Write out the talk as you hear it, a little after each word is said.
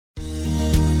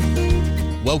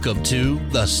Welcome to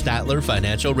the Statler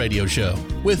Financial Radio Show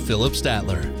with Philip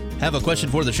Statler. Have a question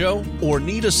for the show or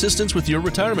need assistance with your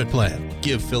retirement plan?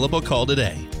 Give Philip a call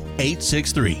today.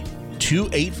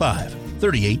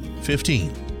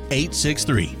 863-285-3815.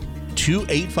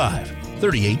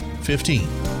 863-285-3815.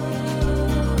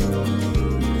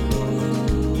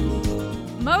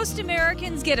 Most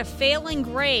Americans get a failing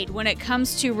grade when it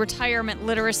comes to retirement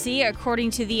literacy,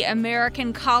 according to the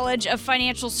American College of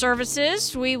Financial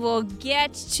Services. We will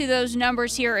get to those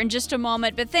numbers here in just a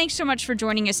moment, but thanks so much for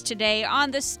joining us today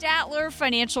on the Statler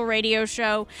Financial Radio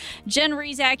Show. Jen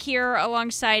Rezac here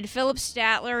alongside Philip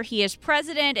Statler. He is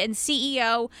president and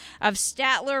CEO of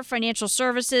Statler Financial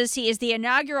Services. He is the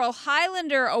inaugural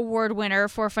Highlander Award winner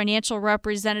for Financial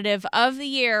Representative of the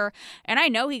Year, and I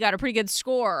know he got a pretty good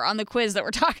score on the quiz that we're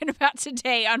talking about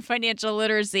today on financial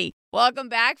literacy. Welcome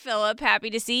back, Philip. Happy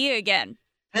to see you again.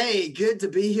 Hey, good to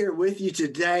be here with you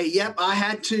today. Yep, I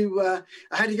had to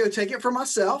go take it for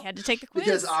myself. You had to take the quiz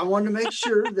because I wanted to make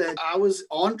sure that I was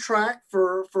on track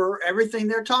for everything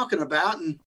they're talking about,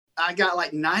 and I got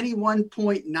like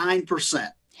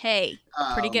 91.9%. Hey,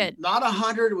 pretty good. Not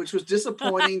 100, which was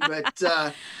disappointing,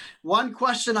 but one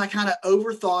question I kind of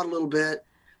overthought a little bit.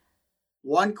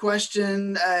 One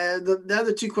question, the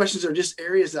other two questions are just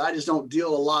areas that I just don't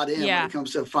deal a lot in when it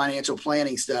comes to financial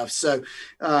planning stuff. So,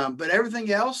 but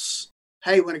everything else,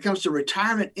 hey, when it comes to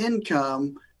retirement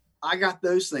income, I got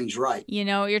those things right. You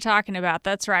know what you're talking about.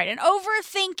 That's right. And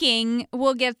overthinking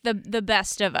will get the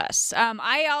best of us.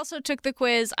 I also took the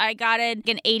quiz. I got it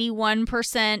an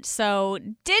 81%, so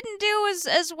didn't do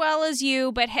as well as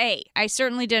you, but hey, I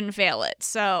certainly didn't fail it.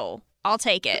 So I'll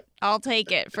take it. I'll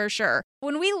take it for sure.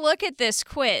 When we look at this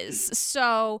quiz,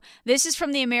 so this is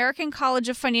from the American College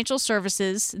of Financial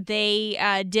Services. They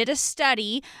did a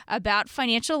study about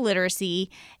financial literacy.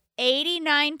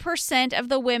 89% of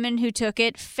the women who took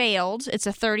it failed. It's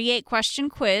a 38-question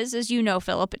quiz. As you know,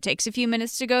 Philip, it takes a few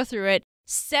minutes to go through it.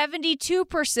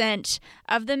 72%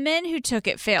 of the men who took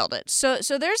it failed it. So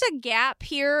there's a gap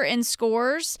here in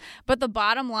scores, but the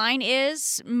bottom line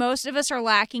is most of us are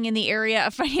lacking in the area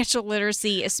of financial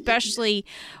literacy, especially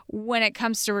when it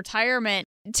comes to retirement.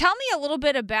 Tell me a little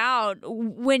bit about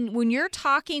when you're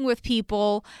talking with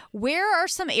people, where are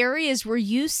some areas where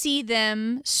you see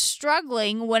them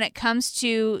struggling when it comes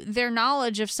to their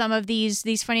knowledge of some of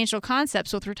these financial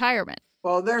concepts with retirement?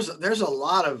 Well, there's a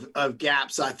lot of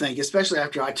gaps, I think, especially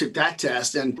after I took that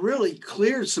test, and really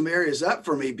cleared some areas up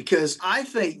for me, because I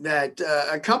think that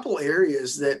a couple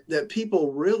areas that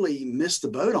people really miss the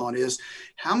boat on is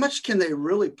how much can they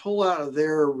really pull out of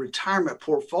their retirement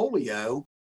portfolio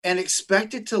and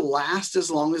expect it to last as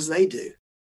long as they do.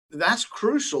 That's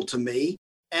crucial to me.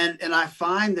 And I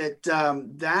find that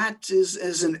that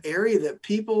is an area that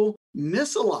people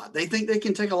miss a lot. They think they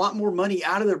can take a lot more money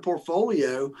out of their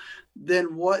portfolio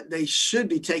than what they should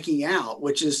be taking out,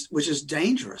 which is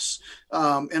dangerous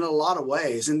in a lot of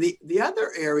ways. And the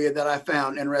other area that I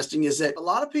found interesting is that a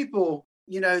lot of people,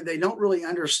 they don't really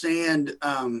understand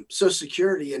Social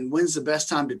Security and when's the best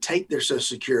time to take their Social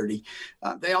Security.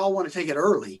 They all want to take it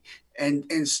early. And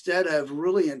instead of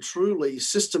really and truly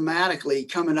systematically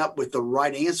coming up with the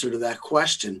right answer to that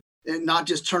question, and not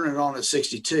just turning it on at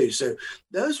 62. So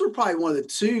those were probably one of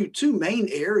the two main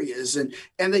areas. And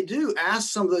they do ask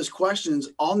some of those questions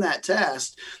on that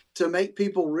test to make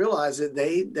people realize that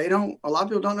a lot of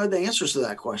people don't know the answers to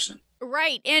that question.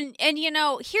 Right. And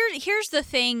here's the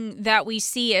thing that we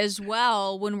see as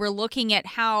well when we're looking at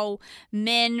how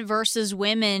men versus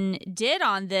women did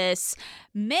on this.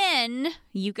 Men,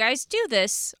 you guys do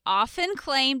this, often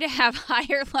claim to have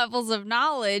higher levels of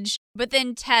knowledge, but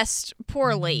then test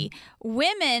poorly.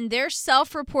 Women, their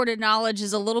self-reported knowledge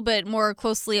is a little bit more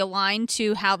closely aligned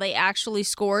to how they actually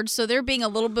scored. So they're being a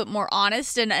little bit more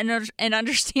honest and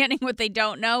understanding what they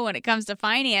don't know when it comes to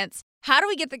finance. How do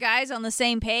we get the guys on the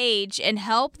same page and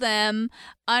help them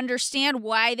understand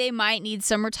why they might need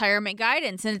some retirement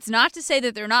guidance? And it's not to say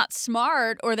that they're not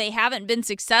smart or they haven't been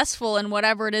successful in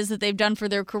whatever it is that they've done for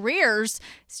their careers.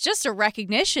 It's just a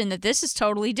recognition that this is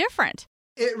totally different.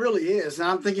 It really is. And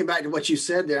I'm thinking back to what you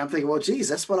said there. I'm thinking, well, geez,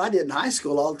 that's what I did in high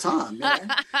school all the time.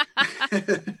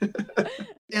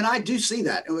 And I do see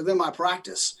that within my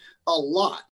practice a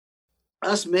lot.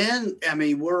 Us men, I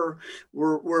mean, we're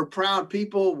proud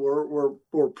people.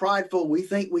 We're prideful. We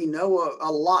think we know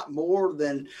a lot more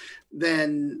than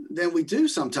we do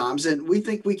sometimes, and we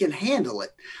think we can handle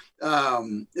it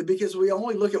because we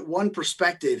only look at one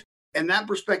perspective, and that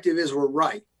perspective is we're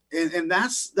right. And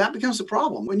that becomes a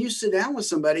problem. When you sit down with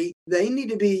somebody, they need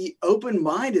to be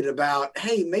open-minded about,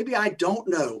 hey, maybe I don't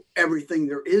know everything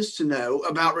there is to know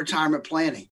about retirement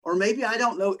planning, or maybe I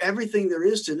don't know everything there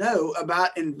is to know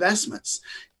about investments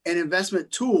and investment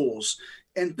tools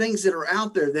and things that are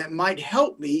out there that might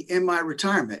help me in my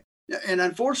retirement. And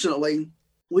unfortunately,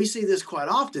 we see this quite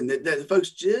often, that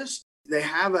folks they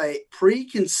have a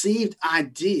preconceived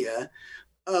idea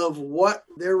of what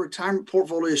their retirement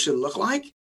portfolio should look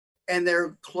like. And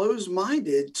they're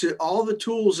closed-minded to all the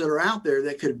tools that are out there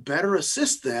that could better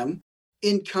assist them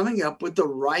in coming up with the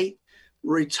right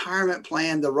retirement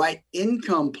plan, the right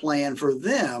income plan for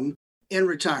them in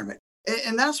retirement.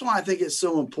 And that's why I think it's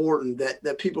so important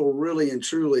that people really and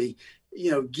truly,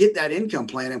 get that income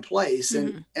plan in place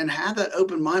and have that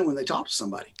open mind when they talk to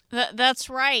somebody. That's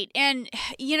right. And,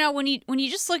 when you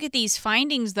just look at these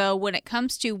findings, though, when it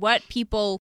comes to what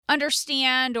people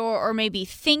understand or maybe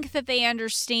think that they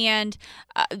understand,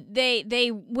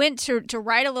 they went to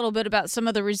write a little bit about some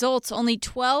of the results. Only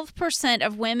 12%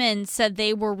 of women said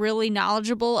they were really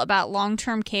knowledgeable about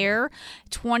long-term care.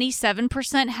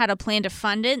 27% had a plan to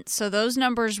fund it, so those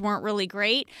numbers weren't really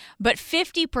great. But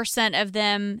 50% of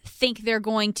them think they're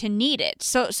going to need it.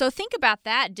 So think about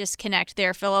that disconnect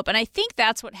there, Philip. And I think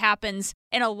that's what happens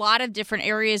in a lot of different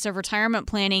areas of retirement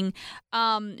planning.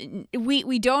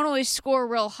 We don't always score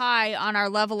real high on our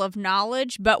level of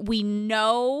knowledge, but we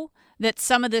know that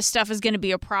some of this stuff is going to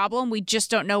be a problem. We just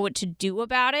don't know what to do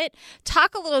about it.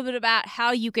 Talk a little bit about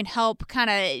how you can help kind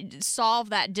of solve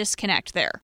that disconnect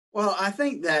there. Well, I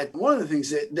think that one of the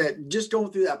things that just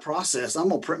going through that process, I'm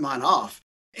going to print mine off.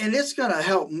 And it's going to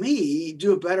help me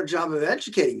do a better job of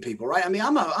educating people, right? I mean,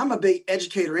 I'm a big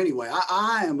educator anyway.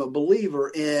 I am a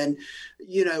believer in,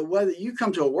 whether you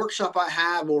come to a workshop I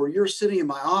have or you're sitting in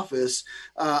my office,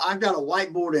 I've got a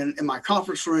whiteboard in my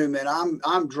conference room and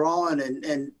I'm drawing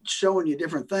and showing you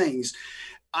different things.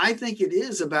 I think it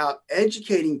is about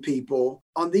educating people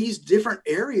on these different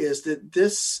areas that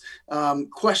this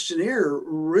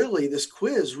this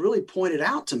quiz really pointed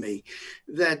out to me,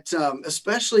 that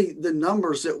especially the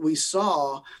numbers that we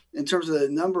saw in terms of the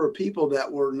number of people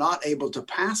that were not able to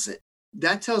pass it.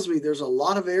 That tells me there's a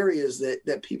lot of areas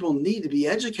that people need to be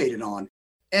educated on.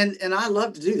 And I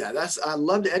love to do that. I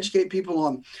love to educate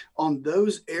people on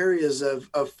those areas of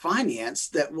finance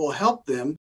that will help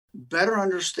them better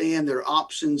understand their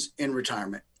options in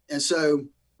retirement. And so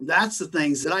that's the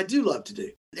things that I do love to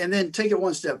do. And then take it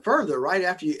one step further, right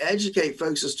after you educate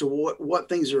folks as to what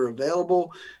things are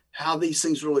available, how these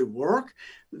things really work,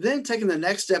 then taking the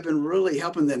next step and really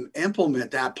helping them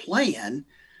implement that plan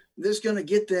that's going to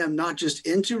get them not just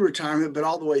into retirement, but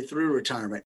all the way through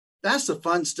retirement. That's the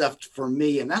fun stuff for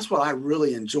me. And that's what I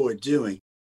really enjoy doing.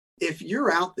 If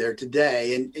you're out there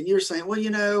today and you're saying,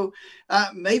 well,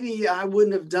 maybe I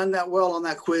wouldn't have done that well on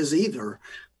that quiz either,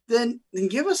 then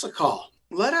give us a call.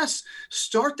 Let us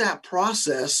start that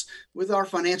process with our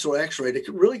financial x-ray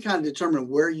to really kind of determine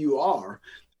where you are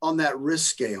on that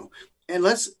risk scale. And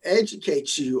let's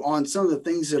educate you on some of the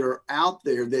things that are out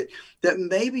there that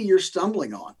maybe you're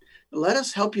stumbling on. Let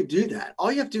us help you do that.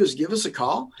 All you have to do is give us a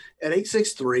call at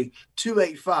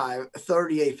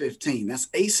 863-285-3815. That's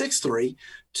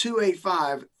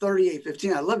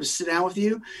 863-285-3815. I'd love to sit down with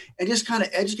you and just kind of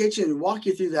educate you and walk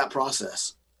you through that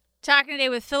process. Talking today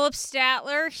with Philip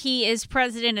Statler. He is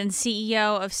president and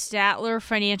CEO of Statler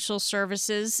Financial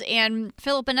Services. And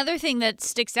Philip, another thing that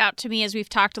sticks out to me as we've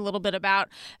talked a little bit about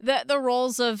the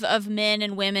roles of men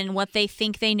and women, what they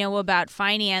think they know about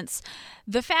finance.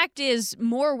 The fact is,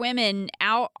 more women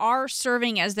are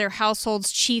serving as their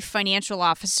household's chief financial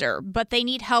officer, but they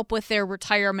need help with their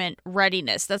retirement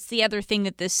readiness. That's the other thing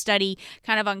that this study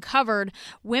kind of uncovered.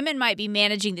 Women might be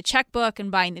managing the checkbook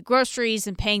and buying the groceries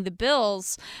and paying the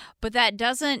bills, but that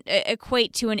doesn't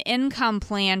equate to an income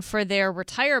plan for their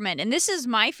retirement. And this is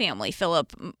my family,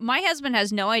 Philip. My husband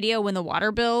has no idea when the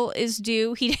water bill is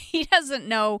due. He doesn't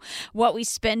know what we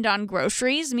spend on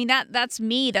groceries. I mean, that's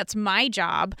me. That's my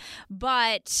job.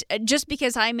 But just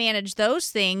because I manage those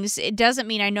things, it doesn't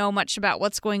mean I know much about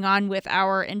what's going on with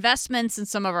our investments and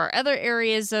some of our other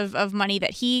areas of money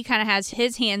that he kind of has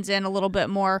his hands in a little bit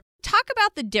more. Talk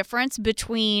about the difference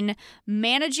between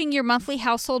managing your monthly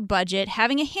household budget,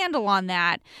 having a handle on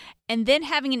that, and then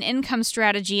having an income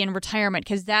strategy in retirement,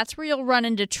 because that's where you'll run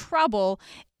into trouble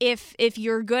if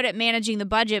you're good at managing the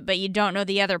budget, but you don't know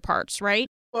the other parts, right?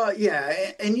 Well,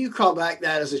 yeah, and you call back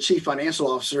that as a chief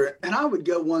financial officer, and I would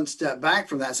go one step back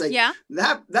from that and say, Yeah.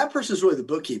 that person is really the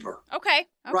bookkeeper. Okay.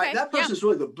 Right. That person is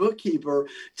really the bookkeeper,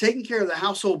 taking care of the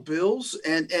household bills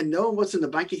and knowing what's in the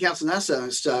bank accounts and that sort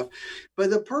of stuff. But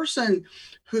the person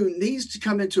who needs to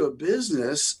come into a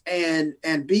business and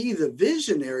be the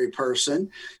visionary person,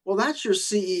 well, that's your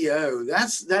CEO.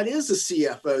 That is the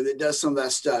CFO that does some of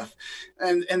that stuff,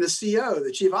 and the CEO,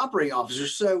 the chief operating officer.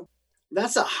 So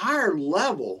that's a higher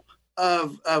level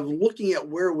of looking at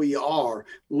where we are,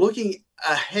 looking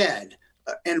ahead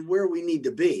and where we need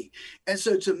to be. And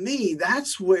so to me,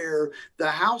 that's where the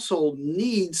household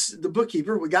needs the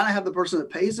bookkeeper. We got to have the person that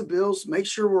pays the bills, make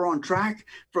sure we're on track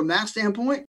from that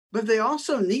standpoint. But they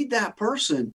also need that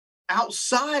person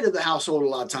outside of the household a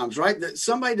lot of times, right? That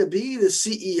somebody to be the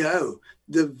CEO,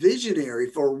 the visionary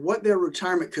for what their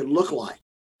retirement could look like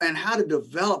and how to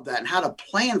develop that and how to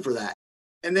plan for that.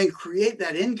 And then create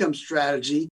that income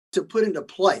strategy to put into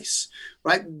place,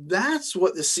 right? That's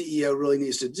what the CEO really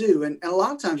needs to do. And a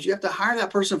lot of times you have to hire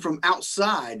that person from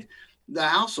outside the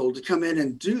household to come in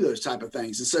and do those type of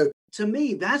things. And so to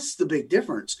me, that's the big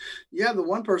difference. You have the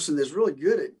one person that's really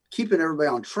good at keeping everybody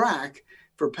on track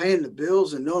for paying the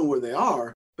bills and knowing where they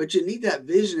are, but you need that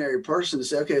visionary person to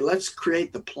say, okay, let's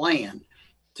create the plan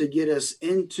to get us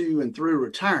into and through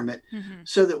retirement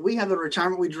so that we have the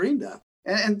retirement we dreamed of.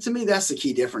 And to me, that's the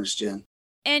key difference, Jen.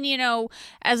 And,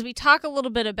 as we talk a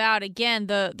little bit about, again,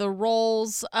 the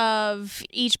roles of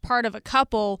each part of a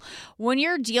couple, when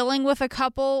you're dealing with a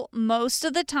couple, most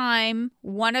of the time,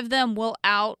 one of them will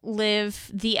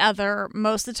outlive the other.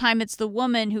 Most of the time, it's the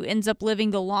woman who ends up living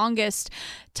the longest.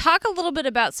 Talk a little bit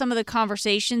about some of the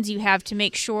conversations you have to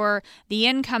make sure the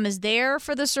income is there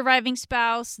for the surviving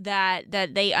spouse, that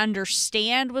they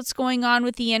understand what's going on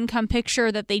with the income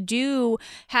picture, that they do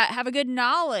have a good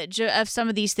knowledge of some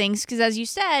of these things. Because as you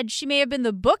said, she may have been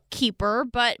the bookkeeper,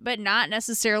 but not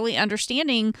necessarily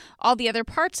understanding all the other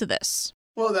parts of this.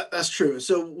 Well, that's true.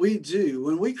 So we do,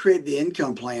 when we create the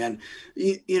income plan,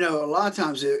 a lot of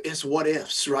times it's what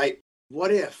ifs, right?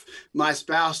 What if my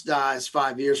spouse dies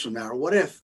 5 years from now? Or what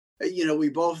if, we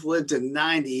both live to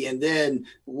 90 and then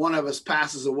one of us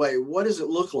passes away? What does it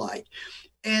look like?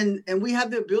 And we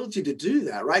have the ability to do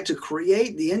that, right? To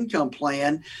create the income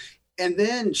plan and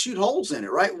then shoot holes in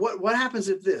it, right? What happens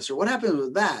if this or what happens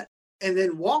with that? And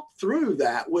then walk through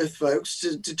that with folks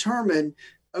to determine,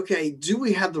 okay, do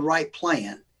we have the right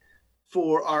plan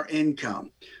for our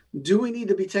income? Do we need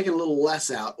to be taking a little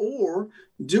less out? Or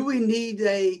do we need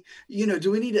to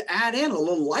add in a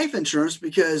little life insurance?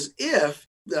 Because if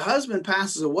the husband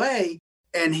passes away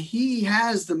and he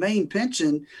has the main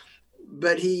pension,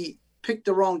 but he picked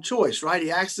the wrong choice, right? He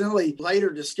accidentally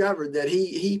later discovered that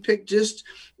he picked just,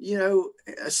 a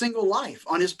single life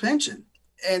on his pension.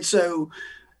 And so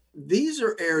these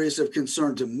are areas of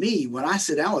concern to me when I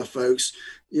sit down with folks.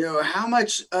 How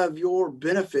much of your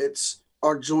benefits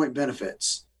are joint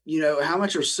benefits? How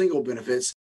much are single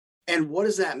benefits? And what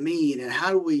does that mean? And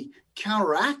how do we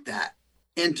counteract that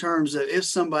in terms of if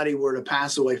somebody were to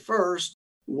pass away first,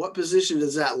 what position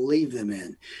does that leave them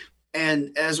in?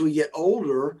 And as we get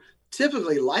older,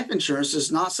 typically life insurance is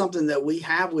not something that we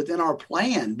have within our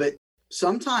plan, but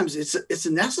sometimes it's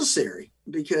necessary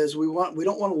because we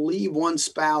don't want to leave one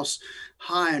spouse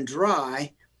high and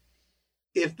dry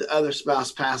if the other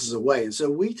spouse passes away. And so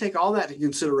we take all that into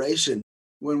consideration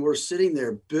when we're sitting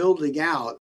there building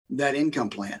out that income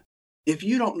plan. If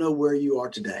you don't know where you are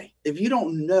today, if you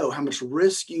don't know how much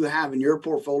risk you have in your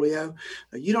portfolio,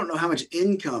 you don't know how much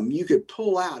income you could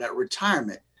pull out at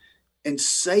retirement and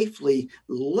safely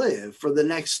live for the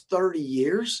next 30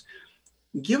 years,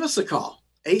 give us a call,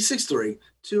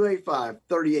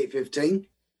 863-285-3815,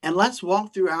 and let's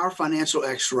walk through our financial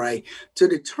x-ray to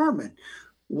determine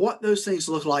what those things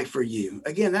look like for you.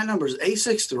 Again, that number is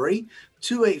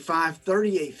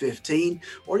 863-285-3815,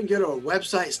 or you can go to our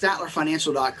website,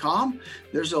 statlerfinancial.com.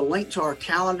 There's a link to our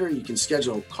calendar. You can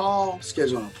schedule a call,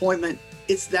 schedule an appointment.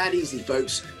 It's that easy,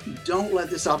 folks. Don't let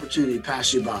this opportunity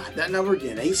pass you by. That number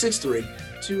again,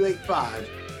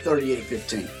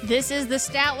 863-285-3815. This is the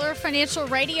Statler Financial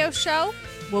Radio Show.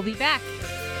 We'll be back.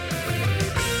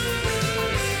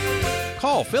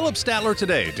 Call Philip Statler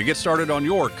today to get started on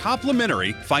your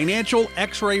complimentary financial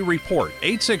x-ray report.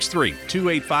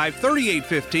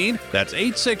 863-285-3815. That's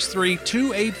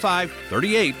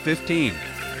 863-285-3815.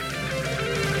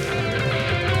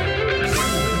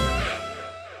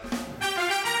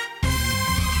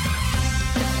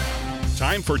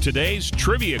 Time for today's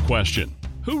trivia question.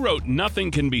 Who wrote "Nothing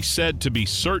Can Be Said to Be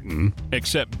Certain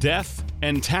Except Death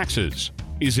and Taxes"?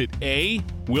 Is it A,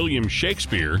 William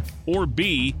Shakespeare, or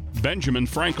B, Benjamin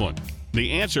Franklin?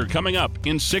 The answer coming up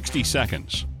in 60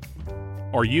 seconds.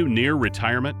 Are you near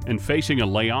retirement and facing a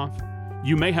layoff?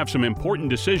 You may have some important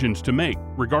decisions to make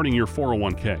regarding your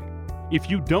 401k. If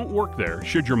you don't work there,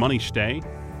 should your money stay?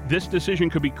 This decision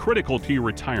could be critical to your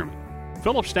retirement.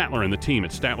 Philip Statler and the team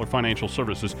at Statler Financial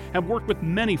Services have worked with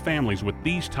many families with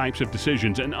these types of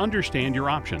decisions and understand your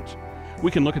options.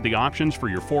 We can look at the options for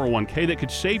your 401k that could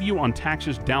save you on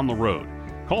taxes down the road.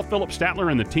 Call Philip Statler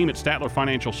and the team at Statler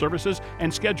Financial Services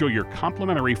and schedule your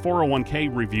complimentary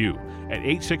 401k review at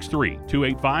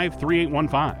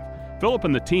 863-285-3815. Philip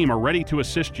and the team are ready to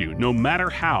assist you no matter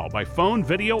how, by phone,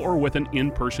 video, or with an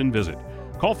in-person visit.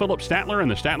 Call Philip Statler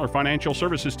and the Statler Financial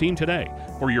Services team today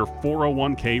for your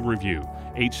 401k review.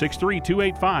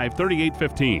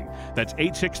 863-285-3815. That's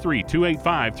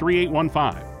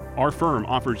 863-285-3815. Our firm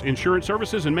offers insurance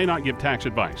services and may not give tax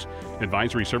advice.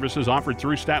 Advisory services offered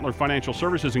through Statler Financial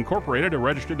Services Incorporated, a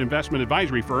registered investment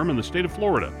advisory firm in the state of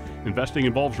Florida. Investing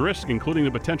involves risk, including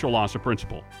the potential loss of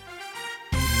principal.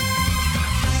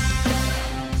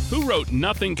 Who wrote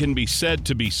 "Nothing can be said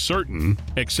to be certain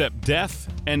except death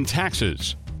and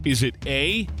taxes"? Is it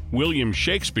A, William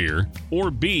Shakespeare,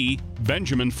 or B,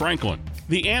 Benjamin Franklin?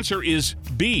 The answer is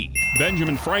B,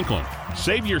 Benjamin Franklin.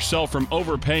 Save yourself from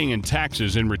overpaying in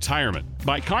taxes in retirement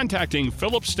by contacting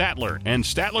Philip Statler and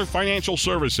Statler Financial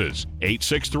Services,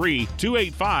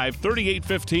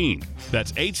 863-285-3815.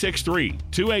 That's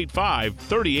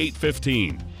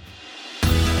 863-285-3815.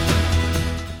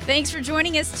 Thanks for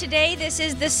joining us today. This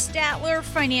is the Statler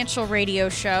Financial Radio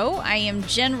Show. I am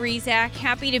Jen Rezac,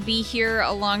 happy to be here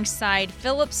alongside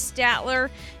Philip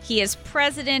Statler. He is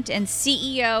president and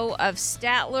CEO of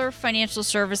Statler Financial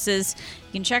Services.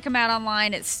 You can check him out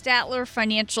online at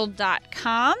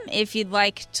statlerfinancial.com if you'd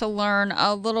like to learn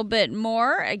a little bit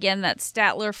more. Again, that's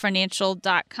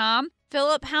statlerfinancial.com.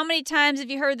 Philip, how many times have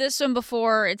you heard this one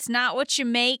before? It's not what you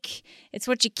make, it's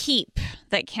what you keep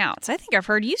that counts. I think I've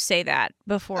heard you say that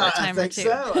before a time or two.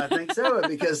 I think so,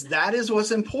 because that is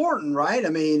what's important, right? I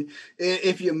mean,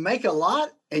 if you make a lot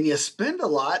and you spend a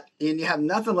lot and you have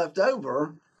nothing left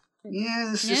over,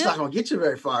 it's just not going to get you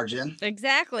very far, Jen.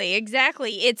 Exactly.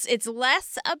 It's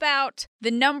less about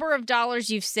the number of dollars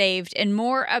you've saved and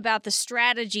more about the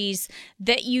strategies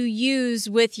that you use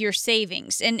with your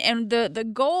savings. And the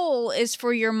goal is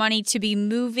for your money to be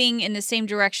moving in the same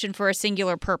direction for a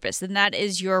singular purpose, and that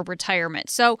is your retirement.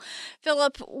 So,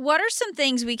 Philip, what are some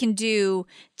things we can do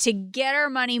to get our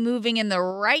money moving in the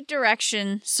right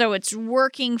direction so it's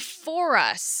working for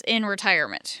us in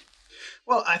retirement?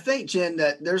 Well, I think, Jen,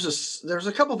 that there's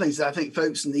a couple things that I think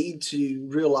folks need to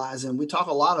realize, and we talk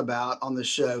a lot about on the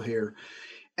show here.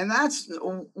 And that's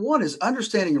one is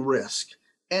understanding risk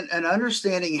and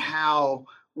understanding how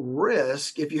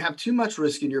risk, if you have too much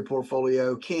risk in your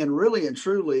portfolio, can really and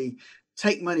truly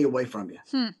take money away from you,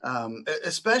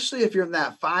 especially if you're in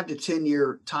that 5 to 10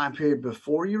 year time period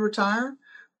before you retire,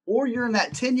 or you're in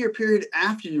that 10-year period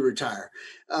after you retire.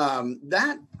 I'm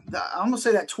going to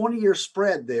say that 20-year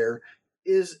spread there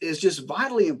is just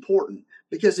vitally important,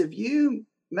 because if you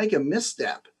make a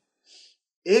misstep,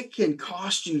 it can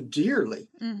cost you dearly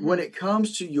when it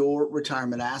comes to your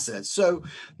retirement assets. So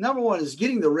number one is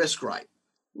getting the risk right.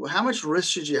 Well, how much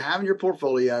risk should you have in your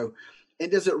portfolio?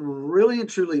 And does it really and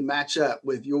truly match up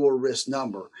with your risk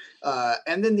number?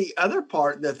 And then the other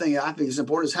part, the thing I think is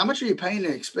important, is how much are you paying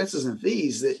in expenses and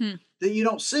fees that you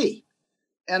don't see?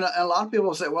 And a lot of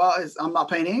people say, well, I'm not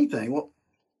paying anything. Well,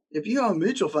 if you own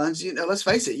mutual funds, let's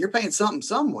face it, you're paying something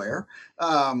somewhere.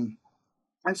 And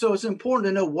so it's important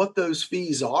to know what those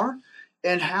fees are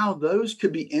and how those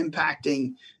could be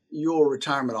impacting your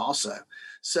retirement also.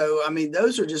 So, I mean,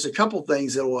 those are just a couple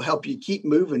things that will help you keep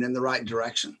moving in the right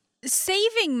direction.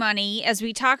 Saving money, as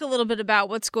we talk a little bit about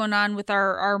what's going on with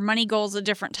our money goals at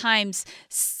different times,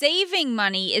 saving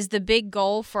money is the big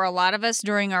goal for a lot of us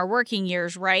during our working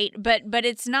years, right? But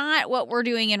it's not what we're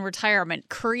doing in retirement.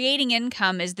 Creating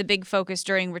income is the big focus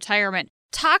during retirement.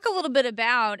 Talk a little bit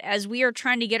about, as we are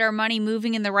trying to get our money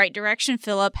moving in the right direction,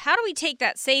 Philip, how do we take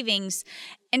that savings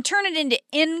and turn it into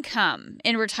income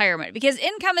in retirement? Because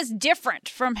income is different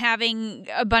from having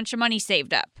a bunch of money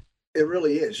saved up. It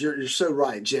really is. You're so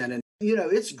right, Jen. And,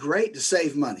 it's great to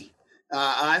save money.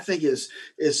 I think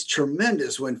it's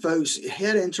tremendous when folks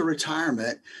head into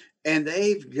retirement and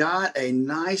they've got a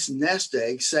nice nest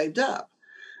egg saved up.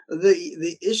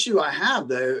 The issue I have,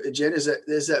 though, Jen, is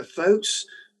that folks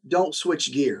don't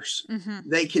switch gears.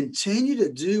 They continue to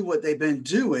do what they've been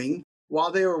doing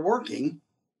while they were working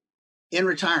in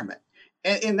retirement.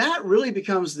 And that really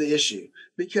becomes the issue,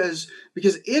 because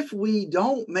if we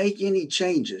don't make any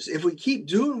changes, if we keep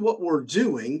doing what we're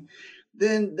doing,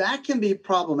 then that can be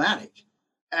problematic.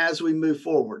 as we move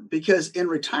forward. Because in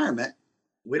retirement,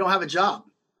 we don't have a job.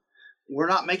 We're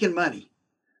not making money.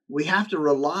 We have to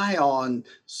rely on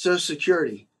Social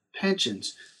Security,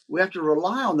 pensions. We have to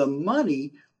rely on the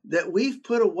money that we've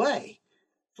put away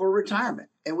for retirement.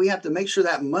 And we have to make sure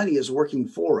that money is working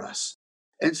for us.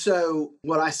 And so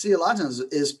what I see a lot of times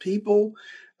is people,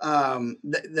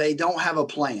 they don't have a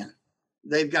plan.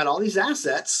 They've got all these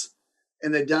assets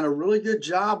and they've done a really good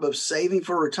job of saving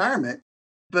for retirement,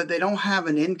 but they don't have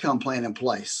an income plan in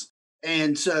place.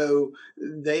 And so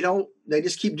they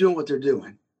just keep doing what they're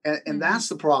doing. And that's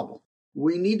the problem.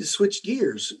 We need to switch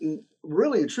gears,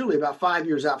 really and truly about 5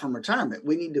 years out from retirement.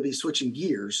 We need to be switching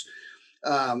gears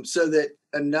so that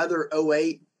another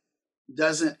 '08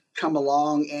 doesn't come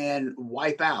along and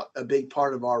wipe out a big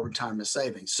part of our retirement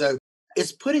savings. So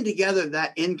it's putting together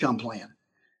that income plan.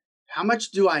 How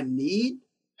much do I need?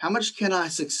 How much can I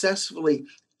successfully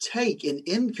take in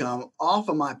income off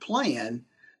of my plan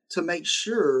to make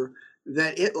sure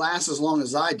that it lasts as long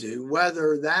as I do,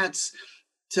 whether that's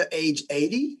to age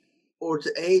 80 or to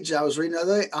age, I was reading the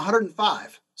other day,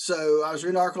 105. So I was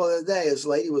reading an article the other day, this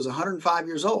lady was 105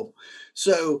 years old.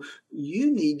 So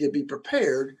you need to be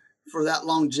prepared for that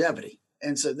longevity.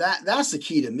 And so that's the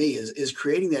key to me is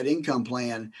creating that income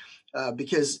plan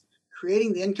because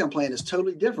creating the income plan is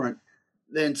totally different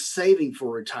than saving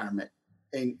for retirement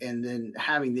and then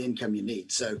having the income you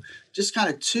need. So just kind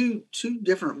of two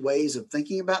different ways of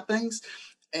thinking about things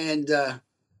and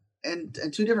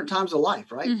two different times of life,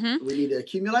 right? Mm-hmm. We need to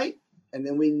accumulate and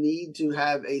then we need to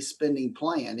have a spending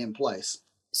plan in place.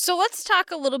 So let's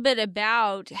talk a little bit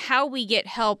about how we get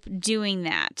help doing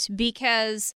that,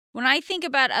 because when I think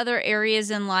about other areas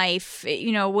in life,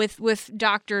 with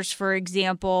doctors, for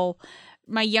example,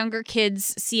 my younger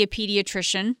kids see a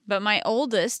pediatrician, but my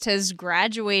oldest has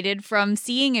graduated from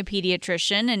seeing a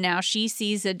pediatrician, and now she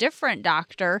sees a different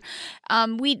doctor.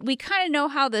 We kind of know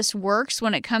how this works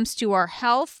when it comes to our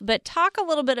health, but talk a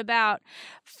little bit about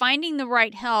finding the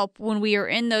right help when we are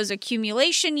in those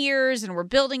accumulation years and we're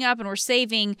building up and we're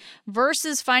saving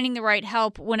versus finding the right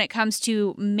help when it comes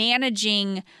to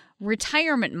managing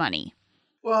retirement money.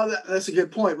 Well, that's a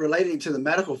good point. Relating to the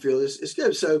medical field is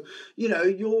good. So,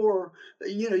 your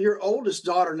oldest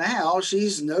daughter now,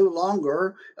 she's no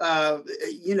longer, a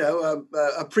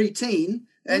preteen.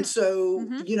 And so,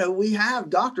 we have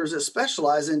doctors that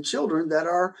specialize in children that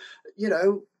are,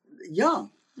 young.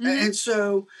 Mm-hmm. And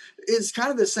so it's kind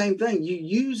of the same thing. You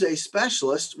use a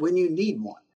specialist when you need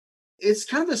one. It's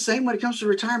kind of the same when it comes to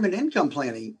retirement income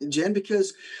planning, Jen,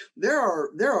 because there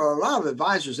are a lot of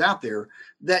advisors out there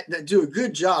that do a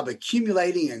good job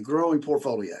accumulating and growing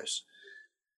portfolios.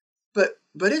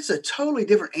 But it's a totally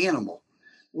different animal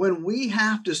when we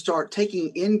have to start taking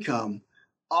income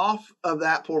off of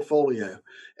that portfolio.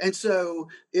 And so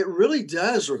it really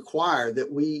does require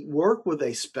that we work with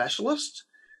a specialist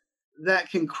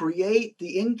that can create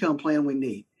the income plan we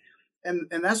need. And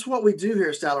that's what we do here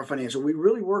at Statler Financial. We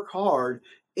really work hard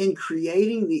in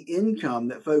creating the income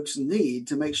that folks need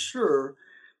to make sure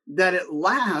that it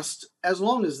lasts as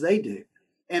long as they do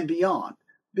and beyond,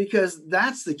 because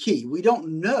that's the key. We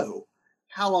don't know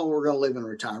how long we're going to live in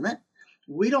retirement.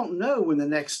 We don't know when the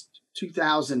next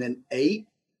 2008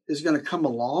 is going to come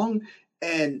along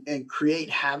and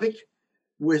create havoc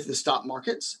with the stock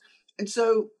markets. And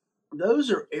so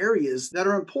those are areas that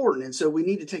are important. And so we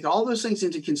need to take all those things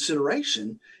into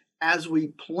consideration as we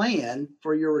plan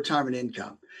for your retirement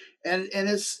income. And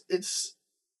it's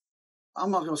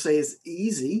I'm not going to say it's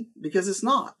easy, because it's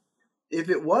not. If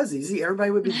it was easy,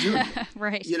 everybody would be doing it.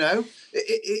 Right.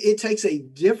 It takes a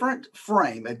different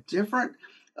frame, a different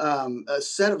a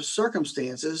set of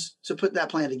circumstances to put that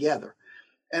plan together.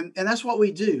 And that's what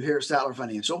we do here at Statler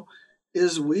Financial.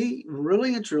 Is we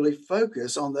really and truly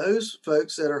focus on those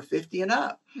folks that are 50 and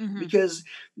up, because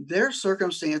their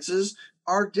circumstances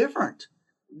are different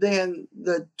than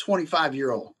the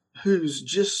 25-year-old who's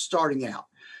just starting out.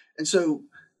 And so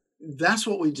that's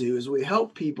what we do, is we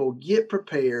help people get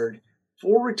prepared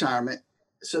for retirement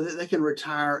so that they can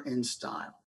retire in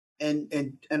style and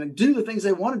do the things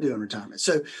they want to do in retirement.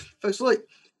 So folks, look,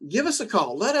 give us a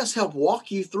call. Let us help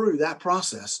walk you through that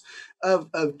process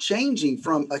of changing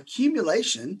from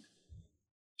accumulation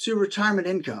to retirement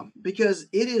income, because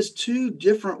it is two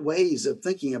different ways of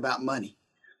thinking about money.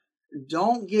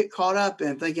 Don't get caught up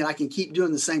in thinking I can keep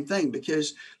doing the same thing,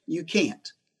 because you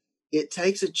can't. It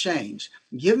takes a change.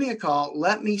 Give me a call.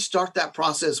 Let me start that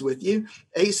process with you.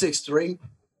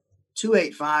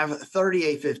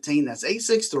 863-285-3815. That's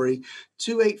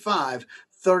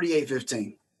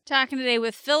 863-285-3815. Talking today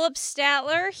with Philip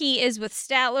Statler. He is with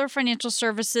Statler Financial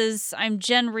Services. I'm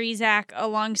Jen Rezac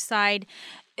alongside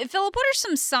Philip, what are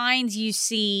some signs you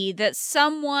see that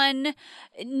someone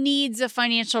needs a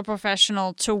financial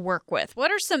professional to work with?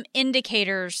 What are some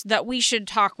indicators that we should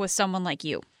talk with someone like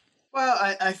you? Well,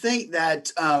 I think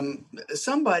that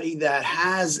somebody that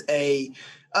has a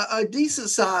decent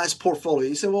sized portfolio,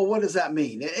 you say, well, what does that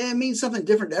mean? It means something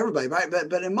different to everybody, right?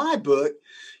 But in my book,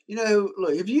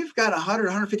 look, if you've got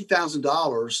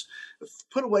 $150,000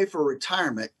 put away for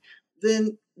retirement,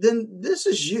 then this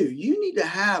is you. You need to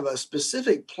have a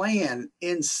specific plan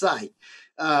in sight.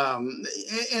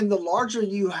 And the larger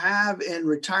you have in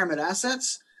retirement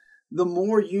assets, the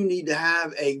more you need to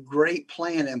have a great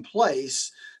plan in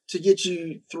place to get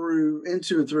you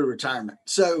into and through retirement.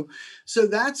 So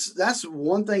that's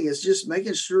one thing, is just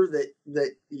making sure that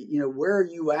where are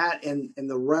you at in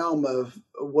the realm of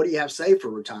what do you have saved for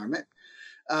retirement.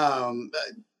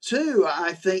 Two,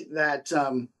 I think that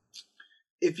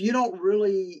if you don't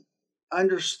really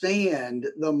understand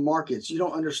the markets, you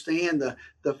don't understand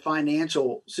the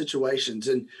financial situations,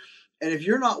 and if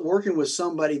you're not working with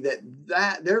somebody that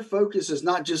their focus is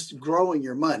not just growing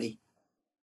your money,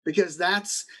 because I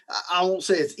won't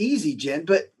say it's easy, Jen,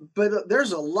 but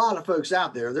there's a lot of folks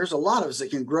out there. There's a lot of us that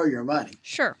can grow your money.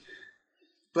 Sure.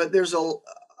 But there's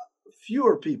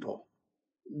fewer people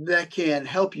that can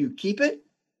help you keep it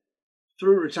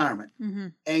through retirement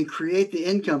and create the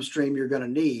income stream you're going to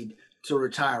need to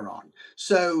retire on.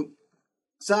 So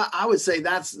I would say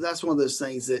that's one of those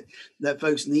things that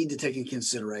folks need to take in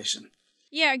consideration.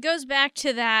 Yeah, it goes back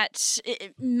to that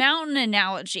mountain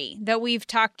analogy that we've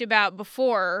talked about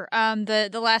before.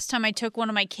 The last time I took one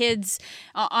of my kids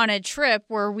on a trip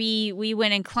where we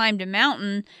went and climbed a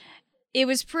mountain, it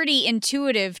was pretty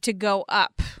intuitive to go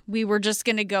up. We were just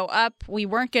going to go up. We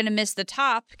weren't going to miss the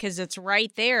top because it's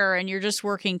right there and you're just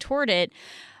working toward it.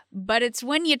 But it's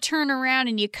when you turn around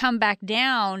and you come back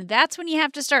down, that's when you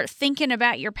have to start thinking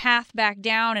about your path back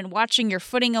down and watching your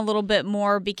footing a little bit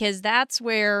more, because that's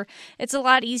where it's a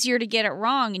lot easier to get it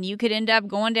wrong and you could end up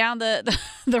going down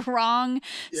the wrong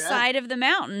side of the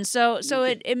mountain. So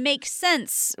it makes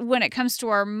sense when it comes to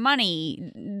our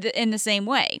money in the same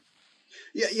way.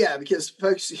 Yeah, because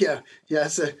folks,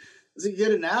 it's a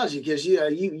good analogy, because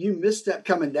you misstep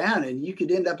coming down and you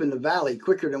could end up in the valley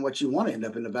quicker than what you want to end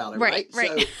up in the valley, right?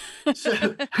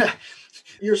 So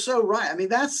you're so right. I mean,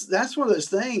 that's one of those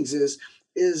things is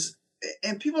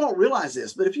and people don't realize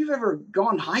this, but if you've ever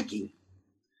gone hiking,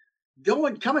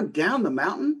 coming down the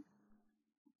mountain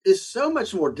is so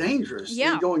much more dangerous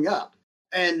than going up.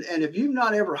 And if you've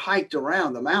not ever hiked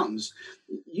around the mountains,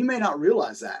 you may not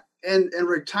realize that. And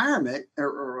retirement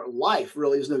or life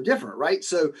really is no different, right?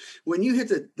 So when you hit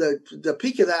the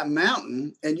peak of that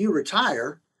mountain and you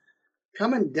retire,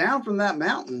 coming down from that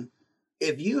mountain,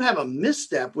 if you have a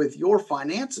misstep with your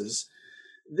finances,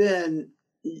 then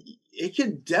it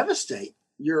could devastate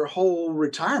your whole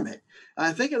retirement.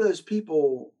 I think of those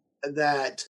people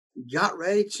that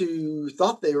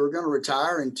thought they were going to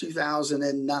retire in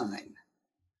 2009,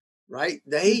 right?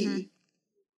 They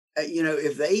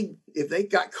if they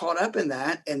got caught up in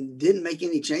that and didn't make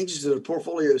any changes to their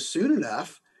portfolio soon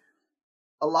enough,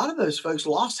 a lot of those folks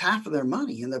lost half of their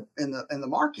money in the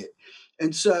market.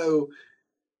 And so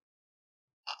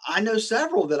I know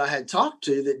several that I had talked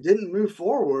to that didn't move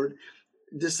forward,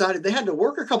 decided they had to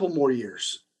work a couple more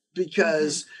years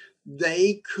because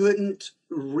they couldn't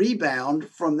rebound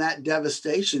from that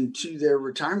devastation to their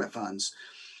retirement funds.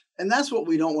 And that's what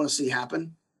we don't want to see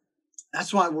happen.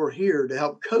 That's why we're here, to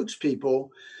help coach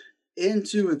people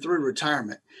into and through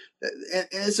retirement. And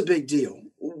it's a big deal.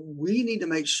 We need to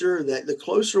make sure that the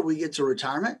closer we get to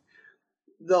retirement,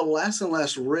 the less and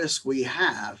less risk we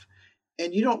have.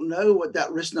 And you don't know what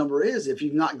that risk number is if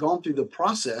you've not gone through the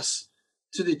process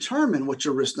to determine what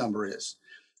your risk number is.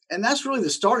 And that's really the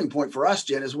starting point for us,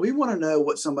 Jen, is we want to know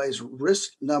what somebody's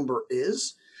risk number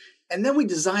is. And then we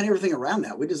design everything around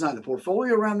that. We design the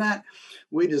portfolio around that.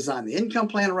 We design the income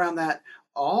plan around that.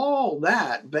 All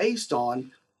that based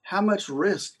on how much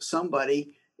risk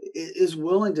somebody is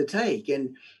willing to take.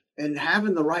 And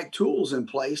having the right tools in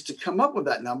place to come up with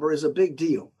that number is a big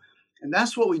deal. And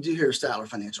that's what we do here at Statler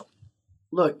Financial.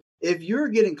 Look, if you're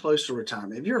getting close to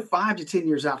retirement, if you're 5 to 10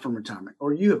 years out from retirement,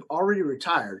 or you have already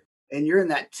retired and you're in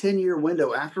that 10-year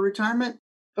window after retirement,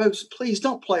 folks, please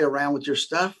don't play around with your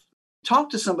stuff.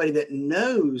 Talk to somebody that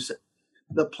knows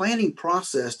the planning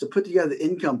process to put together the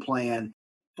income plan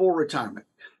for retirement.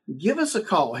 Give us a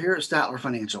call here at Statler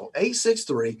Financial,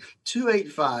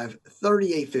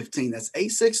 863-285-3815. That's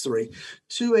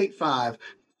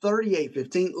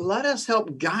 863-285-3815. Let us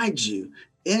help guide you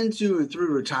into and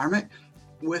through retirement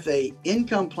with a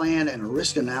income plan and a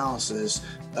risk analysis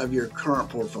of your current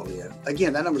portfolio.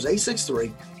 Again, that number is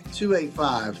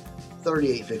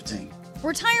 285-3815.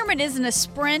 Retirement isn't a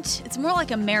sprint, it's more like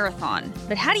a marathon.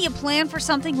 But how do you plan for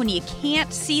something when you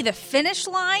can't see the finish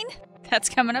line? That's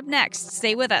coming up next.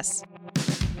 Stay with us.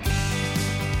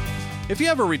 If you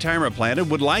have a retirement plan and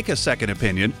would like a second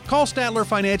opinion, call Statler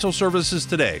Financial Services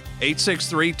today.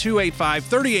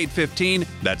 863-285-3815.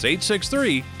 That's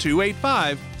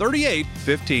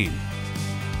 863-285-3815.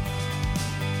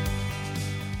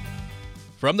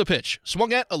 From the pitch,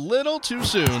 swung at a little too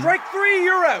soon. Strike three,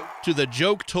 you're out. To the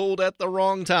joke told at the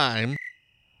wrong time.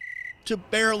 To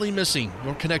barely missing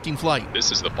your connecting flight.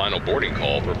 This is the final boarding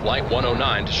call for Flight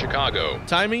 109 to Chicago.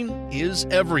 Timing is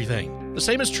everything. The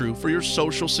same is true for your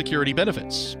Social Security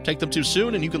benefits. Take them too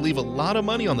soon and you could leave a lot of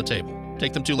money on the table.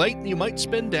 Take them too late and you might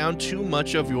spend down too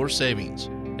much of your savings.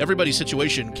 Everybody's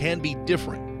situation can be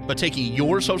different, but taking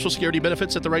your Social Security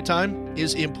benefits at the right time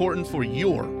is important for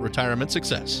your retirement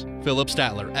success. Philip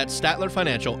Statler at Statler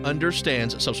Financial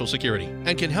understands Social Security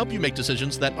and can help you make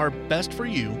decisions that are best for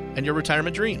you and your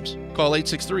retirement dreams. Call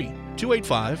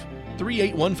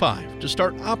 863-285-3815 to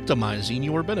start optimizing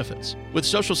your benefits. With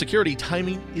Social Security,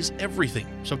 timing is everything,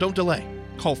 so don't delay.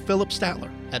 Call Philip Statler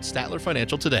at Statler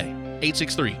Financial today.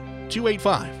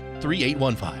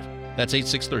 863-285-3815. That's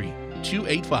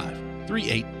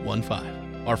 863-285-3815.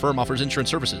 Our firm offers insurance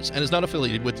services and is not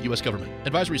affiliated with the U.S. government.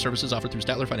 Advisory services offered through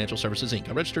Statler Financial Services, Inc.,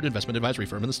 a registered investment advisory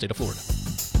firm in the state of Florida.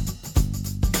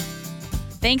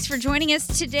 Thanks for joining us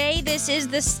today. This is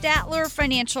the Statler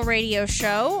Financial Radio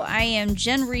Show. I am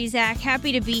Jen Rezac,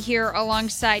 happy to be here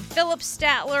alongside Philip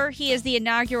Statler. He is the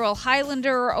inaugural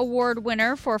Highlander Award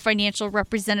winner for Financial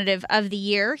Representative of the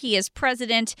Year. He is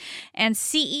president and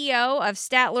CEO of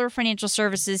Statler Financial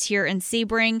Services here in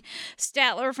Sebring.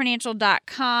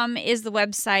 StatlerFinancial.com is the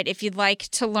website if you'd like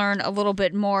to learn a little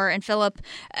bit more. And Philip,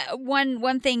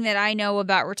 one thing that I know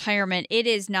about retirement, it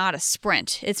is not a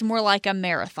sprint. It's more like a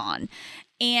marathon.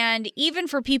 And even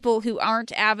for people who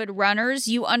aren't avid runners,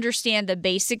 you understand the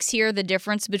basics here, the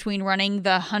difference between running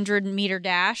the 100-meter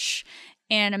dash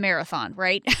and a marathon,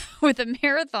 right? With a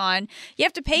marathon, you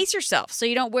have to pace yourself so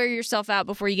you don't wear yourself out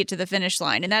before you get to the finish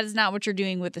line. And that is not what you're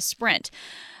doing with a sprint.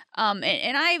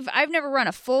 And I've never run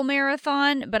a full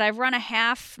marathon, but I've run a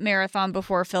half marathon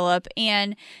before, Philip.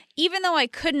 And even though I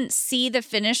couldn't see the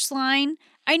finish line,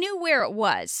 I knew where it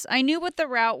was. I knew what the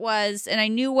route was, and I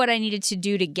knew what I needed to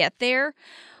do to get there.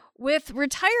 With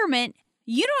retirement,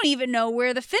 you don't even know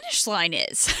where the finish line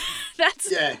is.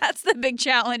 That's the big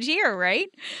challenge here, right?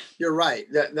 You're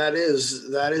right. That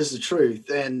is the truth.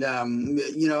 And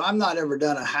I've not ever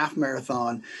done a half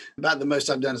marathon. About the most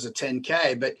I've done is a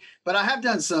 10K, but I have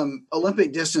done some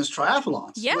Olympic distance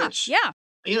triathlons. Yeah.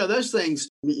 Those things,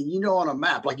 on a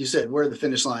map, like you said, where the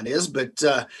finish line is, but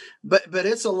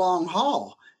it's a long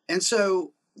haul. And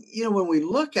so, when we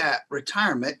look at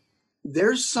retirement,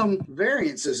 there's some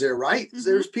variances there, right? Mm-hmm.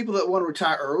 There's people that want to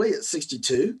retire early at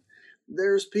 62.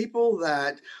 There's people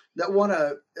that want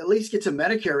to at least get to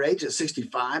Medicare age at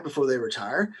 65 before they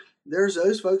retire. There's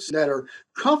those folks that are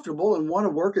comfortable and want to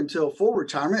work until full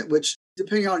retirement, which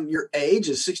depending on your age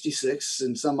is 66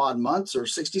 and some odd months or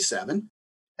 67.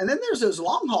 And then there's those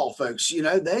long haul folks,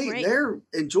 they're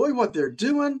enjoy what they're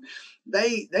doing.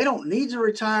 They don't need to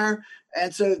retire.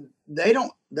 And so they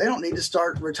don't need to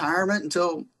start retirement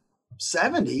until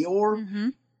 70 or,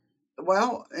 and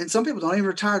some people don't even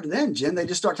retire to then, Jen. They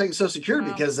just start taking Social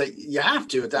Security because you have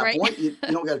to at that point. You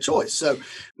don't got a choice. So,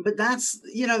 but that's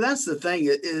the thing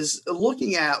is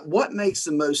looking at what makes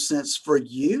the most sense for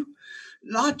you.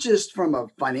 Not just from a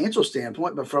financial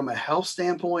standpoint, but from a health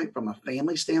standpoint, from a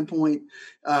family standpoint,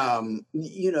 what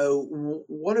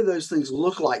do those things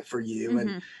look like for you?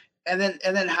 Mm-hmm. And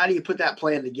then how do you put that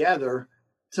plan together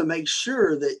to make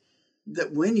sure that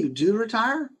when you do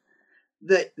retire,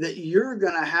 that you're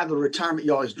going to have the retirement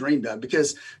you always dreamed of?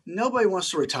 Because nobody wants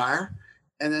to retire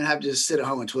and then have to just sit at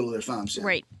home and twiddle their thumbs.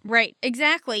 Yeah. Right,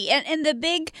 exactly. And the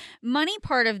big money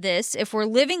part of this, if we're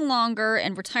living longer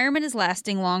and retirement is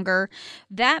lasting longer,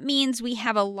 that means we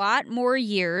have a lot more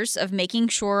years of making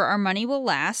sure our money will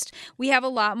last. We have a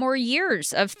lot more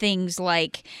years of things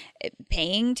like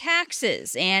paying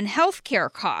taxes and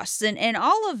healthcare costs and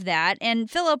all of that.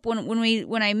 And Philip,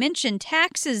 when I mentioned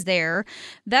taxes there,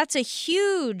 that's a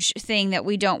huge thing that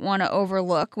we don't want to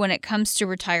overlook when it comes to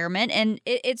retirement. And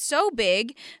it's so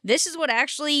big. This is what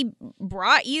actually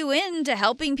brought you into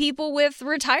helping people with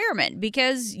retirement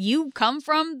because you come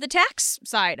from the tax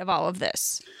side of all of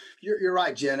this. You're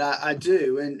right, Jen. I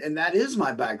do. And that is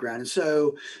my background. And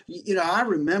so, I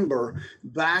remember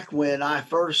back when I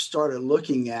first started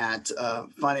looking at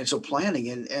financial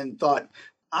planning and thought,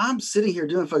 I'm sitting here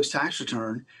doing folks' tax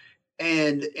return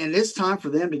and it's time for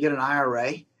them to get an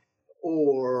IRA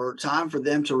or time for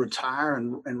them to retire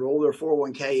and roll their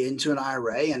 401k into an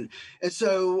IRA. And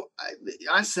so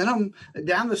I sent them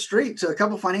down the street to a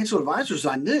couple of financial advisors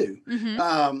I knew,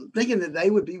 thinking that they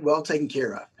would be well taken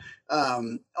care of.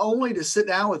 Only to sit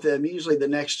down with them usually the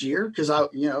next year, because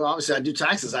obviously I do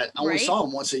taxes. I only saw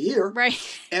them once a year. Right.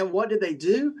 And what did they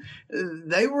do?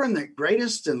 They were in the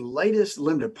greatest and latest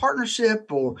limited partnership,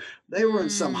 or they were in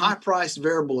some high priced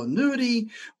variable annuity,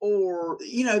 or,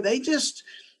 they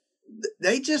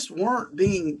just weren't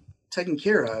being taken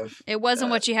care of. It wasn't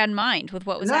what you had in mind with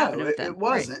what was happening with them. It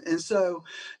wasn't. Right. And so,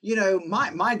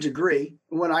 my degree,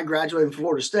 when I graduated from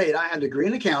Florida State, I had a degree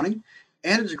in accounting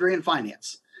and a degree in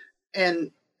finance.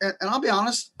 And I'll be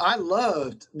honest, I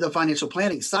loved the financial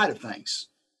planning side of things.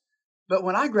 But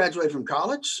when I graduated from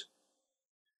college,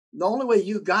 the only way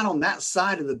you got on that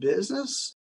side of the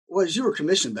business was you were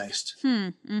commission based.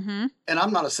 And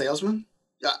I'm not a salesman.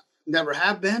 I never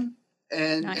have been.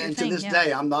 And to this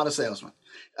day, I'm not a salesman.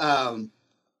 And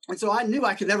so I knew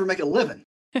I could never make a living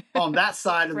on that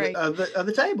side of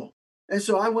the table. And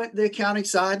so I went the accounting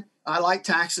side. I like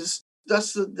taxes.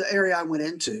 That's the area I went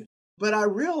into. But I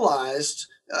realized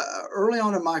early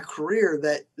on in my career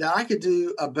that I could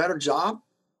do a better job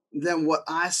than what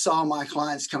I saw my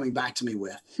clients coming back to me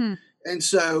with. And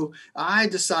so I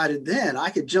decided then I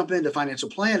could jump into financial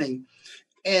planning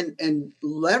and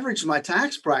leverage my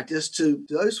tax practice to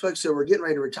those folks that were getting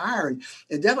ready to retire and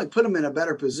definitely put them in a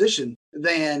better position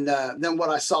than what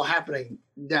I saw happening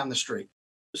down the street.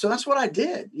 So that's what I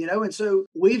did, and so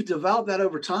we've developed that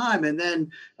over time. And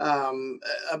then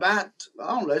about,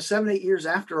 7-8 years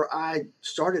after I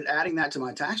started adding that to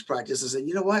my tax practice, I said,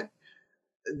 you know what,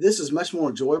 this is much more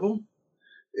enjoyable.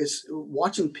 It's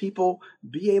watching people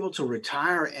be able to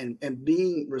retire and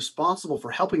being responsible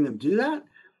for helping them do that.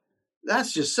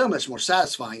 That's just so much more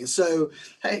satisfying. And so,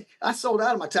 hey, I sold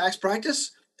out of my tax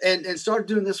practice and started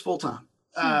doing this full time.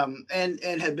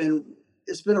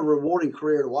 It's been a rewarding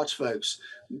career to watch folks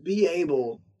be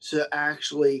able to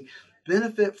actually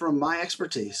benefit from my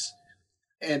expertise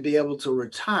and be able to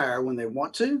retire when they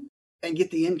want to and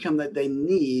get the income that they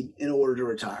need in order to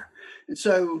retire. And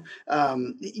so,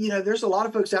 there's a lot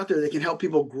of folks out there that can help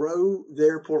people grow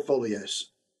their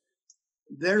portfolios.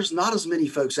 There's not as many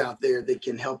folks out there that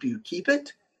can help you keep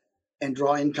it and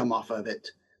draw income off of it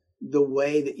the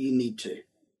way that you need to.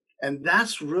 And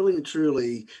that's really and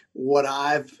truly what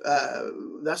I've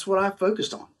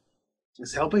focused on,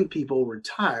 is helping people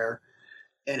retire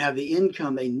and have the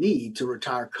income they need to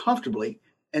retire comfortably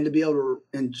and to be able to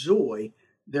enjoy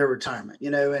their retirement,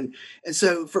 and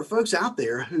so for folks out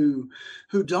there who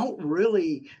don't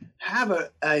really have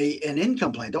an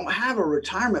income plan, don't have a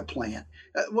retirement plan.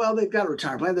 Well, they've got a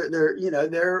retirement plan.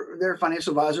 They're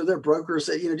financial advisor, their brokers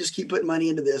say, just keep putting money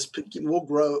into this. We'll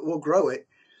grow it.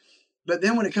 But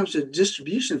then when it comes to the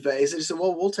distribution phase, they say,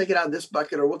 well, we'll take it out of this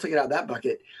bucket or we'll take it out of that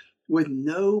bucket with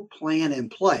no plan in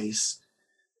place.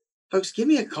 Folks, give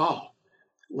me a call.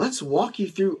 Let's walk you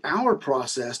through our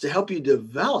process to help you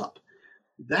develop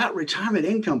that retirement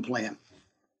income plan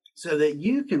so that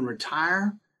you can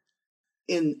retire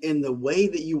in the way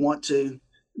that you want to,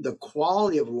 the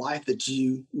quality of life that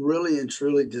you really and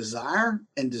truly desire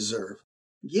and deserve.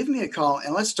 Give me a call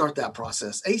and let's start that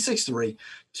process.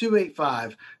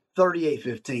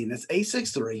 863-285-3815. That's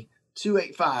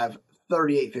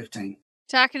 863-285-3815.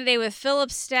 Talking today with Philip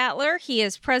Statler. He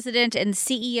is president and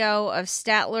CEO of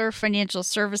Statler Financial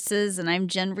Services, and I'm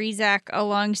Jen Rezac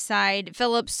alongside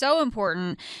Philip. So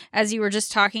important, as you were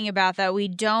just talking about, that we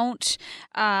don't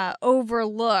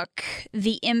overlook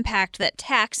the impact that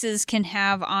taxes can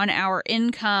have on our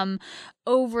income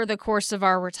over the course of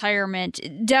our retirement.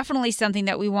 Definitely something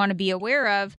that we want to be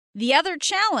aware of. The other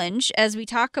challenge, as we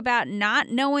talk about not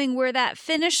knowing where that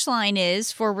finish line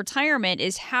is for retirement,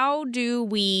 is how do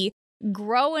we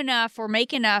grow enough or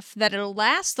make enough that it'll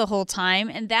last the whole time.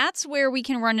 And that's where we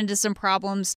can run into some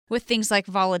problems with things like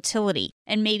volatility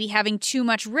and maybe having too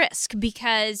much risk.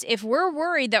 Because if we're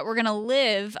worried that we're going to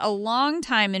live a long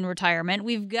time in retirement,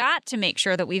 we've got to make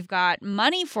sure that we've got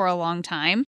money for a long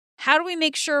time. How do we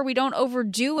make sure we don't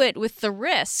overdo it with the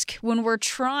risk when we're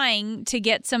trying to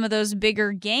get some of those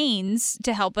bigger gains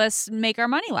to help us make our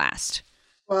money last?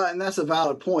 Well, and that's a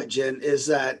valid point, Jen, is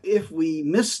that if we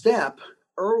misstep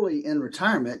early in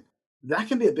retirement, that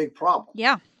can be a big problem.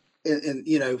 Yeah.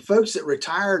 And folks that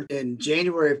retired in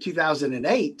January of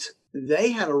 2008,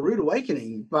 they had a rude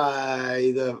awakening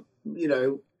by the,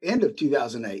 end of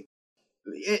 2008.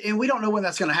 And we don't know when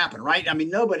that's going to happen, right? I mean,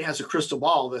 nobody has a crystal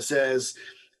ball that says,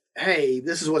 hey,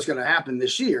 this is what's going to happen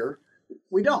this year.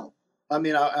 We don't. I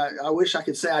mean, I wish I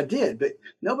could say I did, but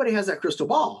nobody has that crystal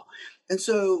ball. And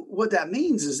so what that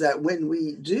means is that when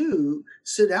we do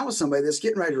sit down with somebody that's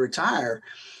getting ready to retire,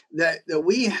 that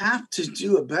we have to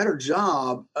do a better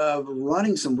job of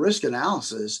running some risk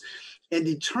analysis and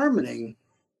determining,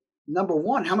 number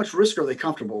one, how much risk are they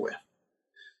comfortable with?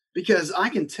 Because I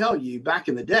can tell you back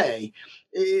in the day,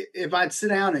 if I'd sit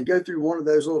down and go through one of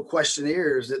those little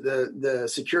questionnaires that the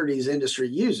securities industry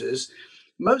uses,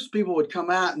 most people would come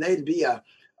out and they'd be a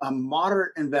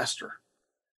moderate investor.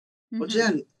 Mm-hmm. Well,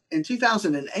 Jen, in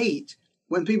 2008,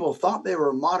 when people thought they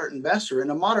were a moderate investor,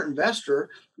 and a moderate investor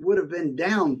would have been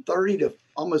down 30 to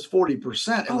almost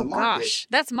 40% in the market. Gosh,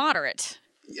 that's moderate.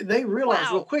 They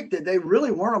realized real quick that they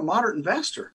really weren't a moderate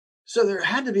investor. So there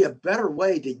had to be a better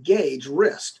way to gauge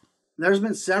risk. There's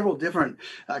been several different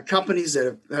companies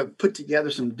that have put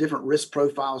together some different risk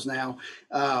profiles now.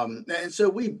 And so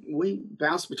we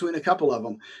bounce between a couple of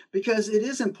them because it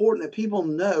is important that people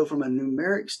know from a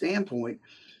numeric standpoint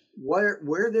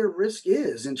where their risk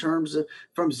is in terms of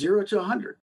from 0 to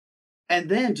 100. And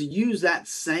then to use that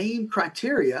same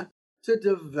criteria to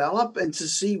develop and to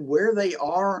see where they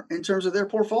are in terms of their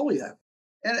portfolio.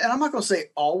 And I'm not going to say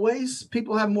always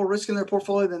people have more risk in their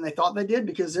portfolio than they thought they did,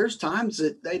 because there's times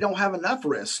that they don't have enough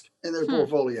risk in their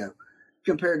portfolio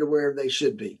compared to where they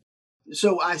should be.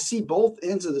 So I see both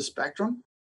ends of the spectrum.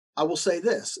 I will say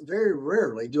this, very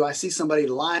rarely do I see somebody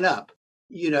line up,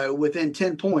 within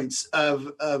 10 points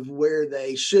of where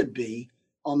they should be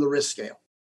on the risk scale.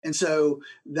 And so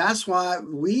that's why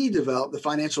we developed the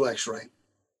financial X-ray.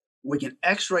 We can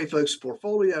X-ray folks'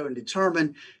 portfolio and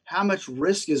determine how much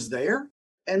risk is there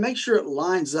and make sure it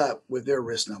lines up with their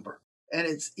risk number. And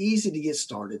it's easy to get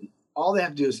started. All they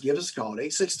have to do is give us a call at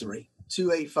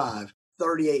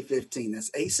 863-285-3815. That's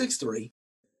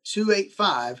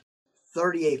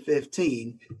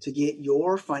 863-285-3815 to get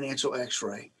your financial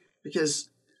X-ray. Because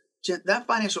that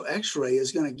financial X-ray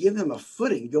is going to give them a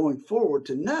footing going forward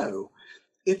to know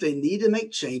if they need to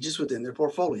make changes within their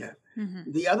portfolio.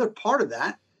 Mm-hmm. The other part of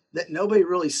that nobody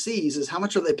really sees is how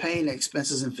much are they paying in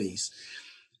expenses and fees.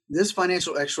 This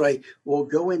financial X-ray will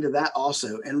go into that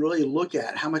also and really look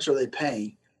at how much are they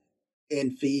paying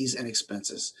in fees and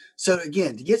expenses. So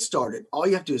again, to get started, all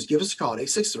you have to do is give us a call at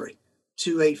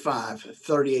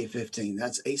 863-285-3815.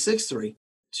 That's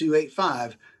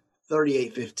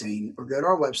 863-285-3815. Or go to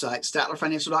our website,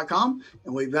 statlerfinancial.com,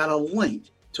 and we've got a link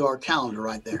to our calendar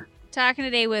right there. Talking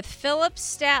today with Philip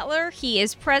Statler. He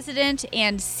is president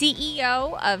and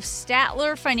CEO of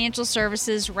Statler Financial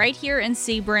Services right here in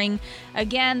Sebring.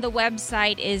 Again, the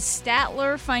website is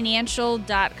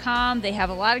statlerfinancial.com. They have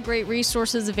a lot of great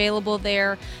resources available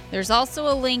there. There's also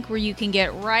a link where you can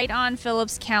get right on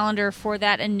Philip's calendar for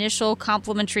that initial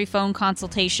complimentary phone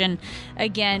consultation.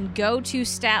 Again, go to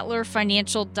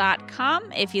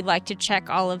statlerfinancial.com if you'd like to check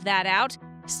all of that out.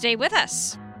 Stay with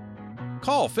us.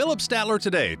 Call Philip Statler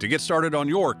today to get started on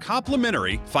your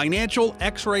complimentary financial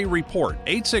X-ray report.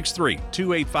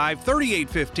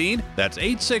 863-285-3815. That's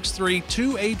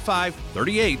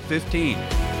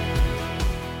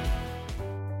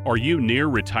 863-285-3815. Are you near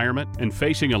retirement and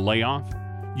facing a layoff?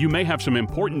 You may have some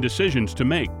important decisions to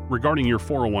make regarding your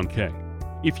 401k.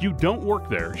 If you don't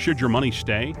work there, should your money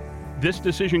stay? This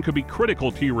decision could be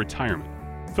critical to your retirement.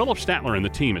 Philip Statler and the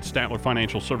team at Statler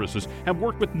Financial Services have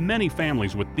worked with many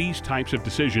families with these types of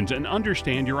decisions and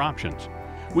understand your options.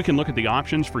 We can look at the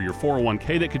options for your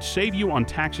 401k that could save you on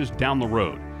taxes down the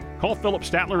road. Call Philip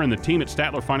Statler and the team at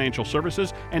Statler Financial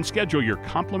Services and schedule your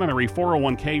complimentary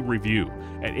 401k review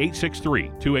at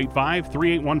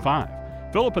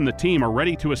 863-285-3815. Philip and the team are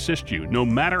ready to assist you no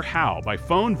matter how, by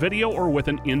phone, video, or with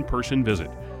an in-person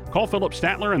visit. Call Philip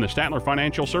Statler and the Statler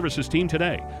Financial Services team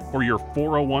today for your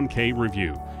 401k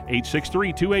review.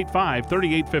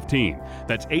 863-285-3815.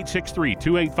 That's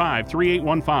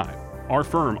 863-285-3815. Our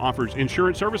firm offers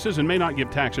insurance services and may not give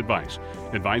tax advice.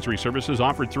 Advisory services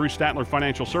offered through Statler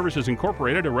Financial Services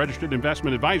Incorporated, a registered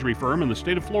investment advisory firm in the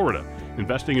state of Florida.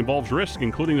 Investing involves risk,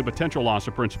 including the potential loss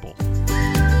of principal.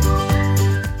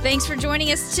 Thanks for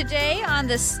joining us today on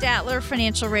the Statler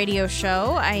Financial Radio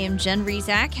Show. I am Jen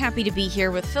Rezac, happy to be here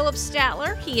with Philip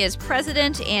Statler. He is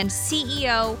president and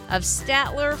CEO of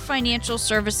Statler Financial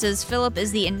Services. Philip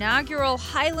is the inaugural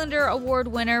Highlander Award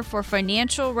winner for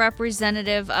Financial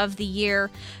Representative of the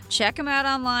Year. Check him out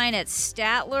online at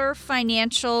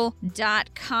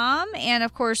statlerfinancial.com. And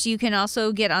of course, you can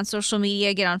also get on social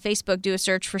media, get on Facebook, do a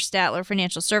search for Statler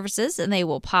Financial Services, and they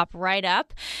will pop right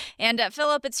up. And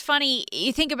Philip, it's funny,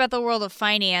 you think think about the world of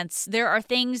finance, there are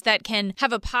things that can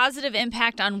have a positive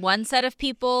impact on one set of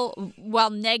people while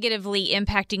negatively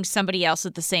impacting somebody else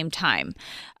at the same time.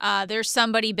 There's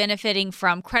somebody benefiting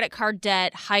from credit card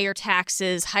debt, higher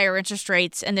taxes, higher interest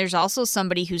rates, and there's also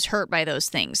somebody who's hurt by those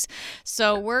things.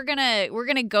 So we're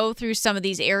gonna go through some of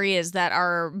these areas that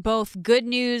are both good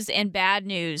news and bad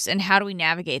news, and how do we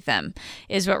navigate them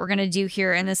is what we're going to do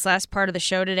here in this last part of the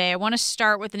show today. I want to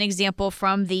start with an example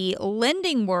from the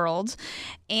lending world.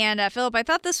 And Philip, I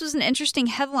thought this was an interesting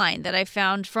headline that I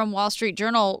found from Wall Street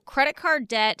Journal. Credit card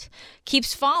debt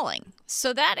keeps falling.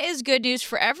 So that is good news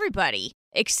for everybody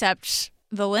except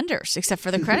the lenders, except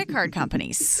for the credit card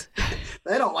companies.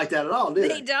 They don't like that at all, do they?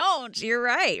 They don't. You're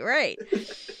right. You're right.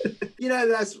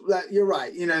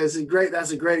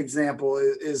 That's a great example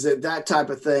is that type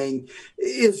of thing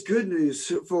is good news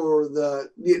for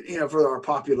for our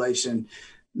population,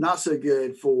 not so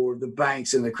good for the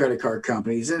banks and the credit card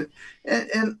companies.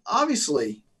 And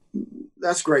obviously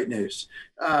that's great news.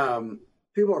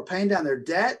 People are paying down their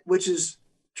debt, which is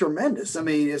tremendous. I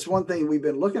mean, it's one thing we've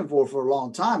been looking for a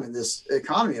long time in this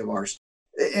economy of ours.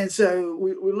 And so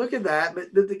we look at that,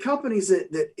 but the companies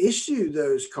that issue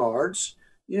those cards,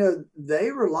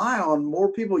 they rely on more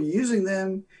people using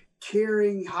them,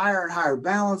 carrying higher and higher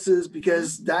balances,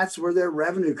 because that's where their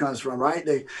revenue comes from, right?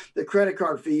 The credit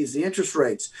card fees, the interest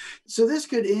rates. So this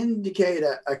could indicate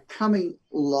a coming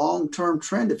long-term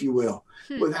trend, if you will,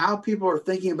 with how people are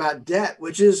thinking about debt,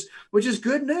 which is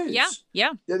good news.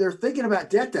 Yeah. They're thinking about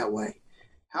debt that way.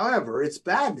 However, it's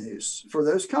bad news for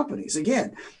those companies.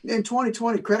 Again, in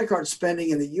 2020, credit card spending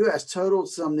in the U.S. totaled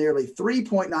some nearly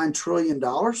 $3.9 trillion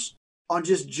on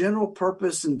just general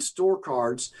purpose and store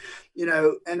cards,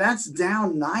 and that's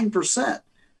down 9%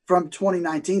 from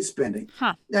 2019 spending.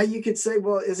 Now, you could say,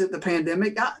 well, is it the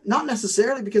pandemic? Not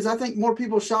necessarily, because I think more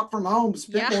people shop from home,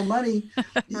 spend more money,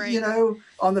 right.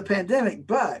 On the pandemic.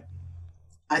 But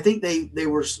I think a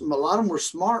lot of them were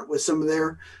smart with some of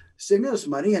their stimulus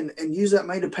money and use that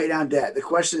money to pay down debt. The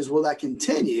question is, will that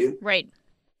continue? Right.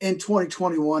 In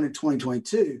 2021 and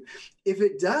 2022. If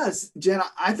it does, Jen,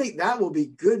 I think that will be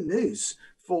good news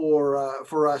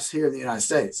for us here in the United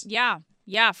States. Yeah,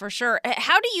 for sure.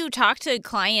 How do you talk to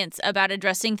clients about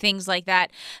addressing things like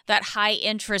that high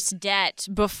interest debt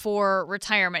before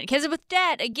retirement? Because with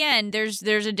debt, again, there's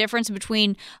a difference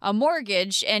between a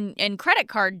mortgage and credit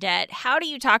card debt. How do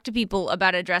you talk to people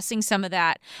about addressing some of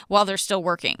that while they're still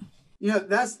working?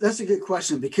 That's a good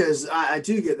question, because I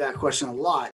do get that question a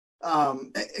lot.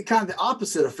 Kind of the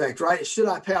opposite effect, right? Should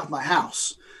I pay off my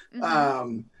house?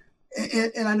 Mm-hmm.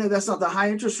 And I know that's not the high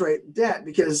interest rate debt,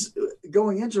 because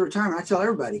going into retirement, I tell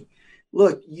everybody,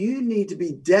 look, you need to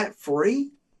be debt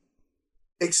free,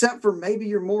 except for maybe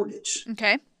your mortgage.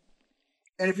 Okay.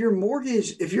 And if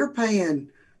you're paying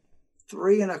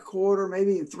 3.25%,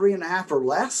 maybe 3.5% or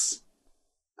less,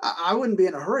 I wouldn't be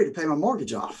in a hurry to pay my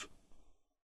mortgage off,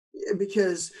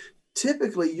 because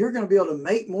typically you're going to be able to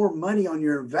make more money on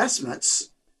your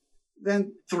investments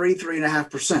than 3.5%.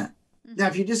 Mm-hmm. Now,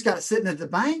 if you just got it sitting at the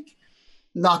bank,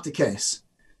 not the case.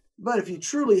 But if you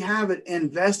truly have it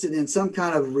invested in some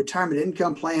kind of retirement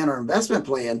income plan or investment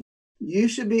plan, you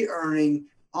should be earning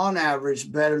on average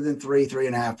better than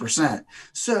 3.5%.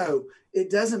 So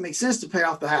it doesn't make sense to pay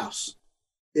off the house.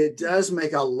 It does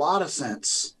make a lot of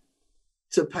sense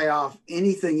to pay off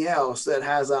anything else that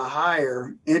has a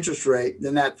higher interest rate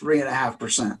than that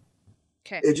 3.5%.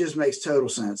 Okay. It just makes total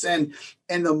sense. And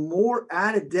the more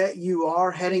out of debt you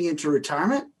are heading into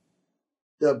retirement,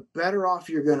 the better off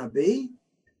you're going to be,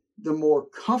 the more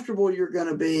comfortable you're going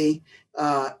to be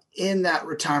in that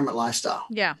retirement lifestyle.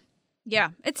 Yeah.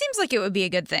 It seems like it would be a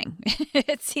good thing.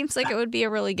 It seems like it would be a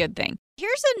really good thing.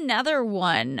 Here's another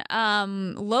one.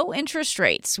 Low interest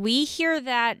rates. We hear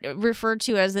that referred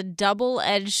to as a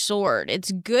double-edged sword.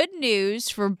 It's good news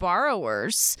for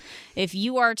borrowers. If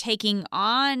you are taking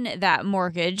on that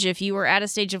mortgage, if you are at a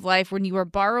stage of life when you are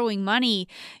borrowing money,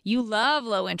 you love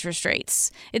low interest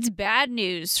rates. It's bad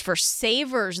news for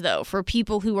savers, though, for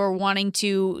people who are wanting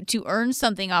to earn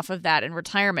something off of that in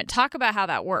retirement. Talk about how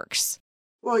that works.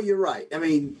 Well, you're right. I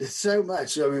mean, so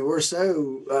much. I mean, we're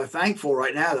so thankful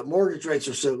right now that mortgage rates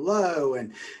are so low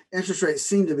and interest rates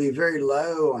seem to be very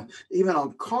low, even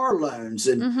on car loans.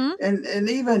 And and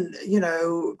even,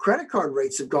 credit card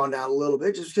rates have gone down a little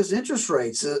bit just because interest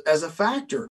rates as a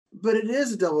factor. But it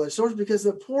is a double-edged sword, because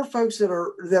the poor folks that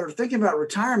are thinking about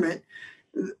retirement,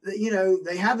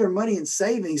 they have their money in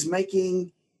savings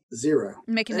making zero.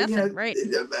 Making nothing, right?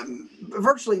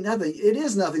 Virtually nothing. It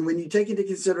is nothing when you take into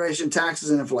consideration taxes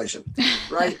and inflation,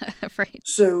 right? Right.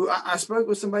 So I spoke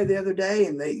with somebody the other day,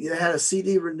 and they had a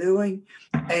CD renewing,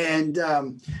 and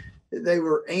they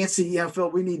were antsy, Phil,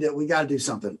 we got to do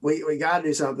something. We got to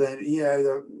do something.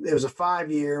 It was a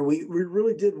 5-year. We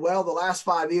really did well the last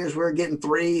 5 years. We were getting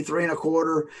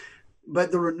 3.25,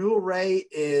 but the renewal rate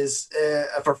is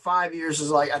for 5 years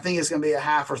is I think it's going to be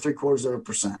 0.5 or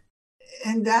 0.75%.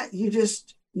 And that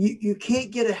you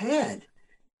can't get ahead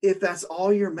if that's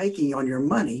all you're making on your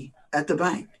money at the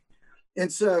bank. And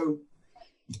so,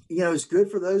 it's good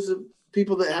for those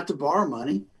people that have to borrow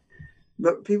money.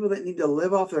 But people that need to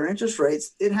live off their interest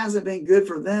rates, it hasn't been good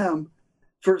for them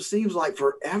for, it seems like,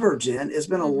 forever, Jen. It's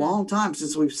been a long time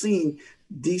since we've seen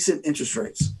decent interest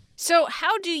rates. So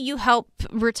how do you help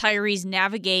retirees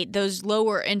navigate those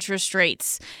lower interest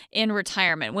rates in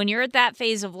retirement? When you're at that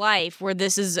phase of life where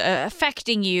this is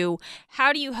affecting you,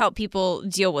 how do you help people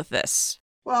deal with this?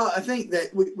 Well, I think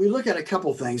that we look at a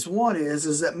couple things. One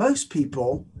is that most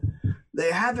people,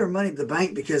 they have their money at the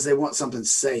bank because they want something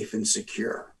safe and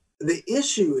secure. The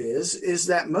issue is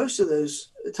that most of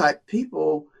those type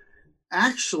people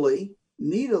actually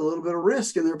need a little bit of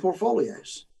risk in their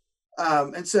portfolios.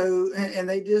 And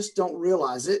they just don't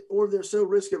realize it, or they're so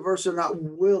risk averse, they're not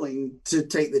willing to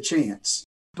take the chance.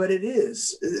 But it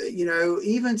is,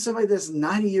 even somebody that's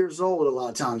 90 years old, a lot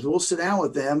of times we'll sit down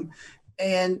with them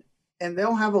and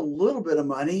they'll have a little bit of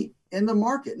money in the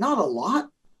market, not a lot,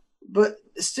 but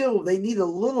still they need a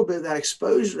little bit of that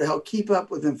exposure to help keep up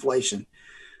with inflation.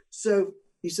 So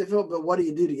you say, Phil, but what do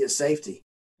you do to get safety?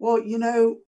 Well,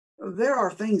 there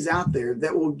are things out there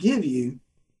that will give you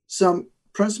some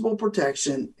principal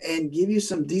protection and give you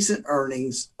some decent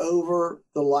earnings over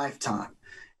the lifetime.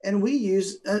 And we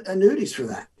use annuities for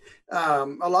that.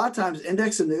 A lot of times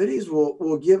index annuities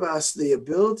will give us the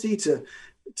ability to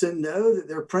know that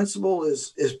their principal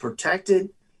is protected.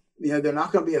 They're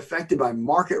not going to be affected by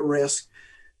market risk,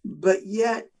 but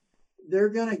yet they're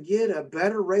going to get a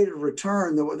better rate of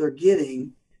return than what they're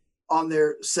getting on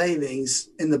their savings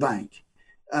in the bank.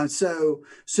 So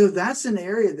that's an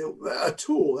area a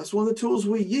tool. That's one of the tools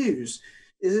we use.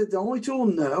 Is it the only tool?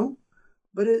 No,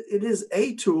 but it is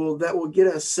a tool that will get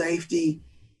us safety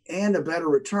and a better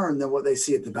return than what they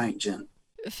see at the bank, Jen.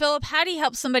 Philip, how do you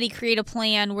help somebody create a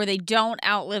plan where they don't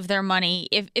outlive their money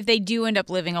if they do end up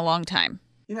living a long time?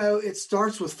 It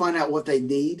starts with finding out what they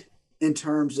need in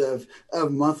terms of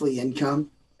monthly income.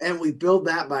 And we build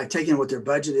that by taking what their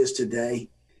budget is today.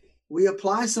 We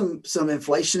apply some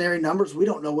inflationary numbers. We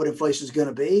don't know what inflation is going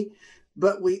to be,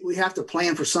 but we have to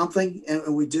plan for something.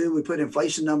 And we put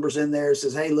inflation numbers in there. It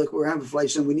says, hey, look, we're having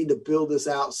inflation. We need to build this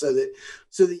out so that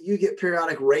you get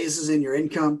periodic raises in your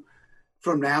income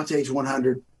from now to age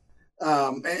 100.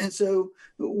 And so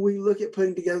we look at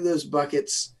putting together those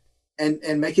buckets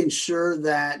and making sure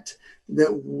that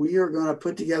we are going to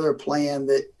put together a plan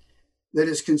that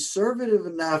is conservative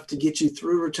enough to get you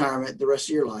through retirement the rest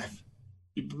of your life,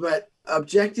 but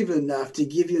objective enough to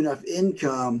give you enough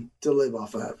income to live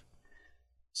off of.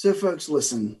 So folks,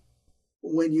 listen,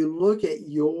 when you look at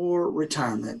your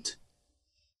retirement,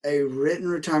 a written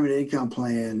retirement income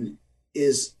plan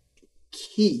is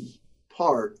key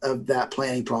part of that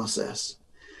planning process.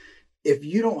 If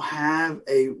you don't have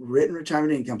a written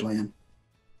retirement income plan,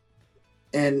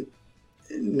 and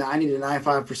 90 to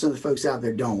 95% of the folks out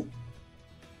there don't,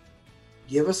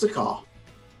 give us a call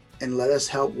and let us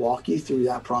help walk you through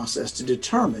that process to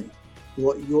determine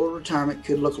what your retirement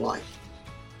could look like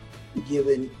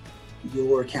given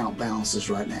your account balances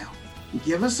right now.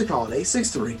 Give us a call at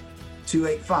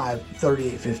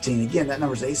 863-285-3815. Again, that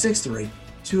number is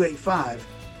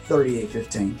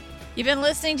 863-285-3815. You've been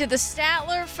listening to the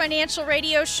Statler Financial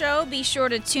Radio Show. Be sure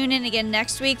to tune in again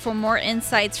next week for more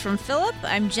insights from Philip.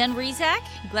 I'm Jen Rezac.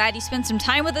 Glad you spent some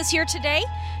time with us here today.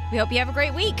 We hope you have a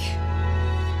great week.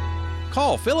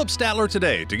 Call Philip Statler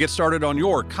today to get started on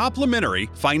your complimentary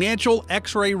financial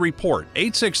X-ray report.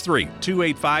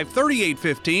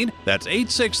 863-285-3815. That's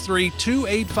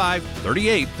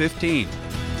 863-285-3815.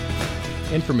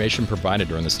 Information provided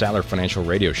during the Statler Financial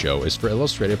Radio Show is for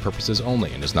illustrative purposes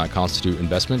only and does not constitute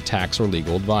investment, tax, or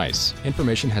legal advice.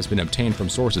 Information has been obtained from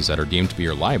sources that are deemed to be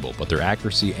reliable, but their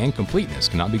accuracy and completeness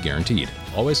cannot be guaranteed.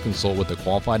 Always consult with a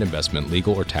qualified investment,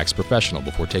 legal, or tax professional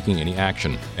before taking any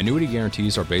action. Annuity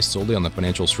guarantees are based solely on the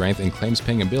financial strength and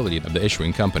claims-paying ability of the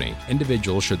issuing company.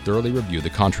 Individuals should thoroughly review the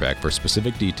contract for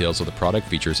specific details of the product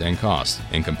features and costs.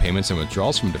 Income payments and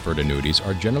withdrawals from deferred annuities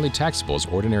are generally taxable as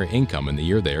ordinary income in the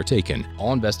year they are taken.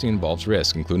 All investing involves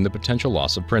risk, including the potential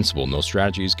loss of principal. No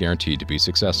strategy is guaranteed to be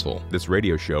successful. This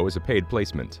radio show is a paid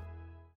placement.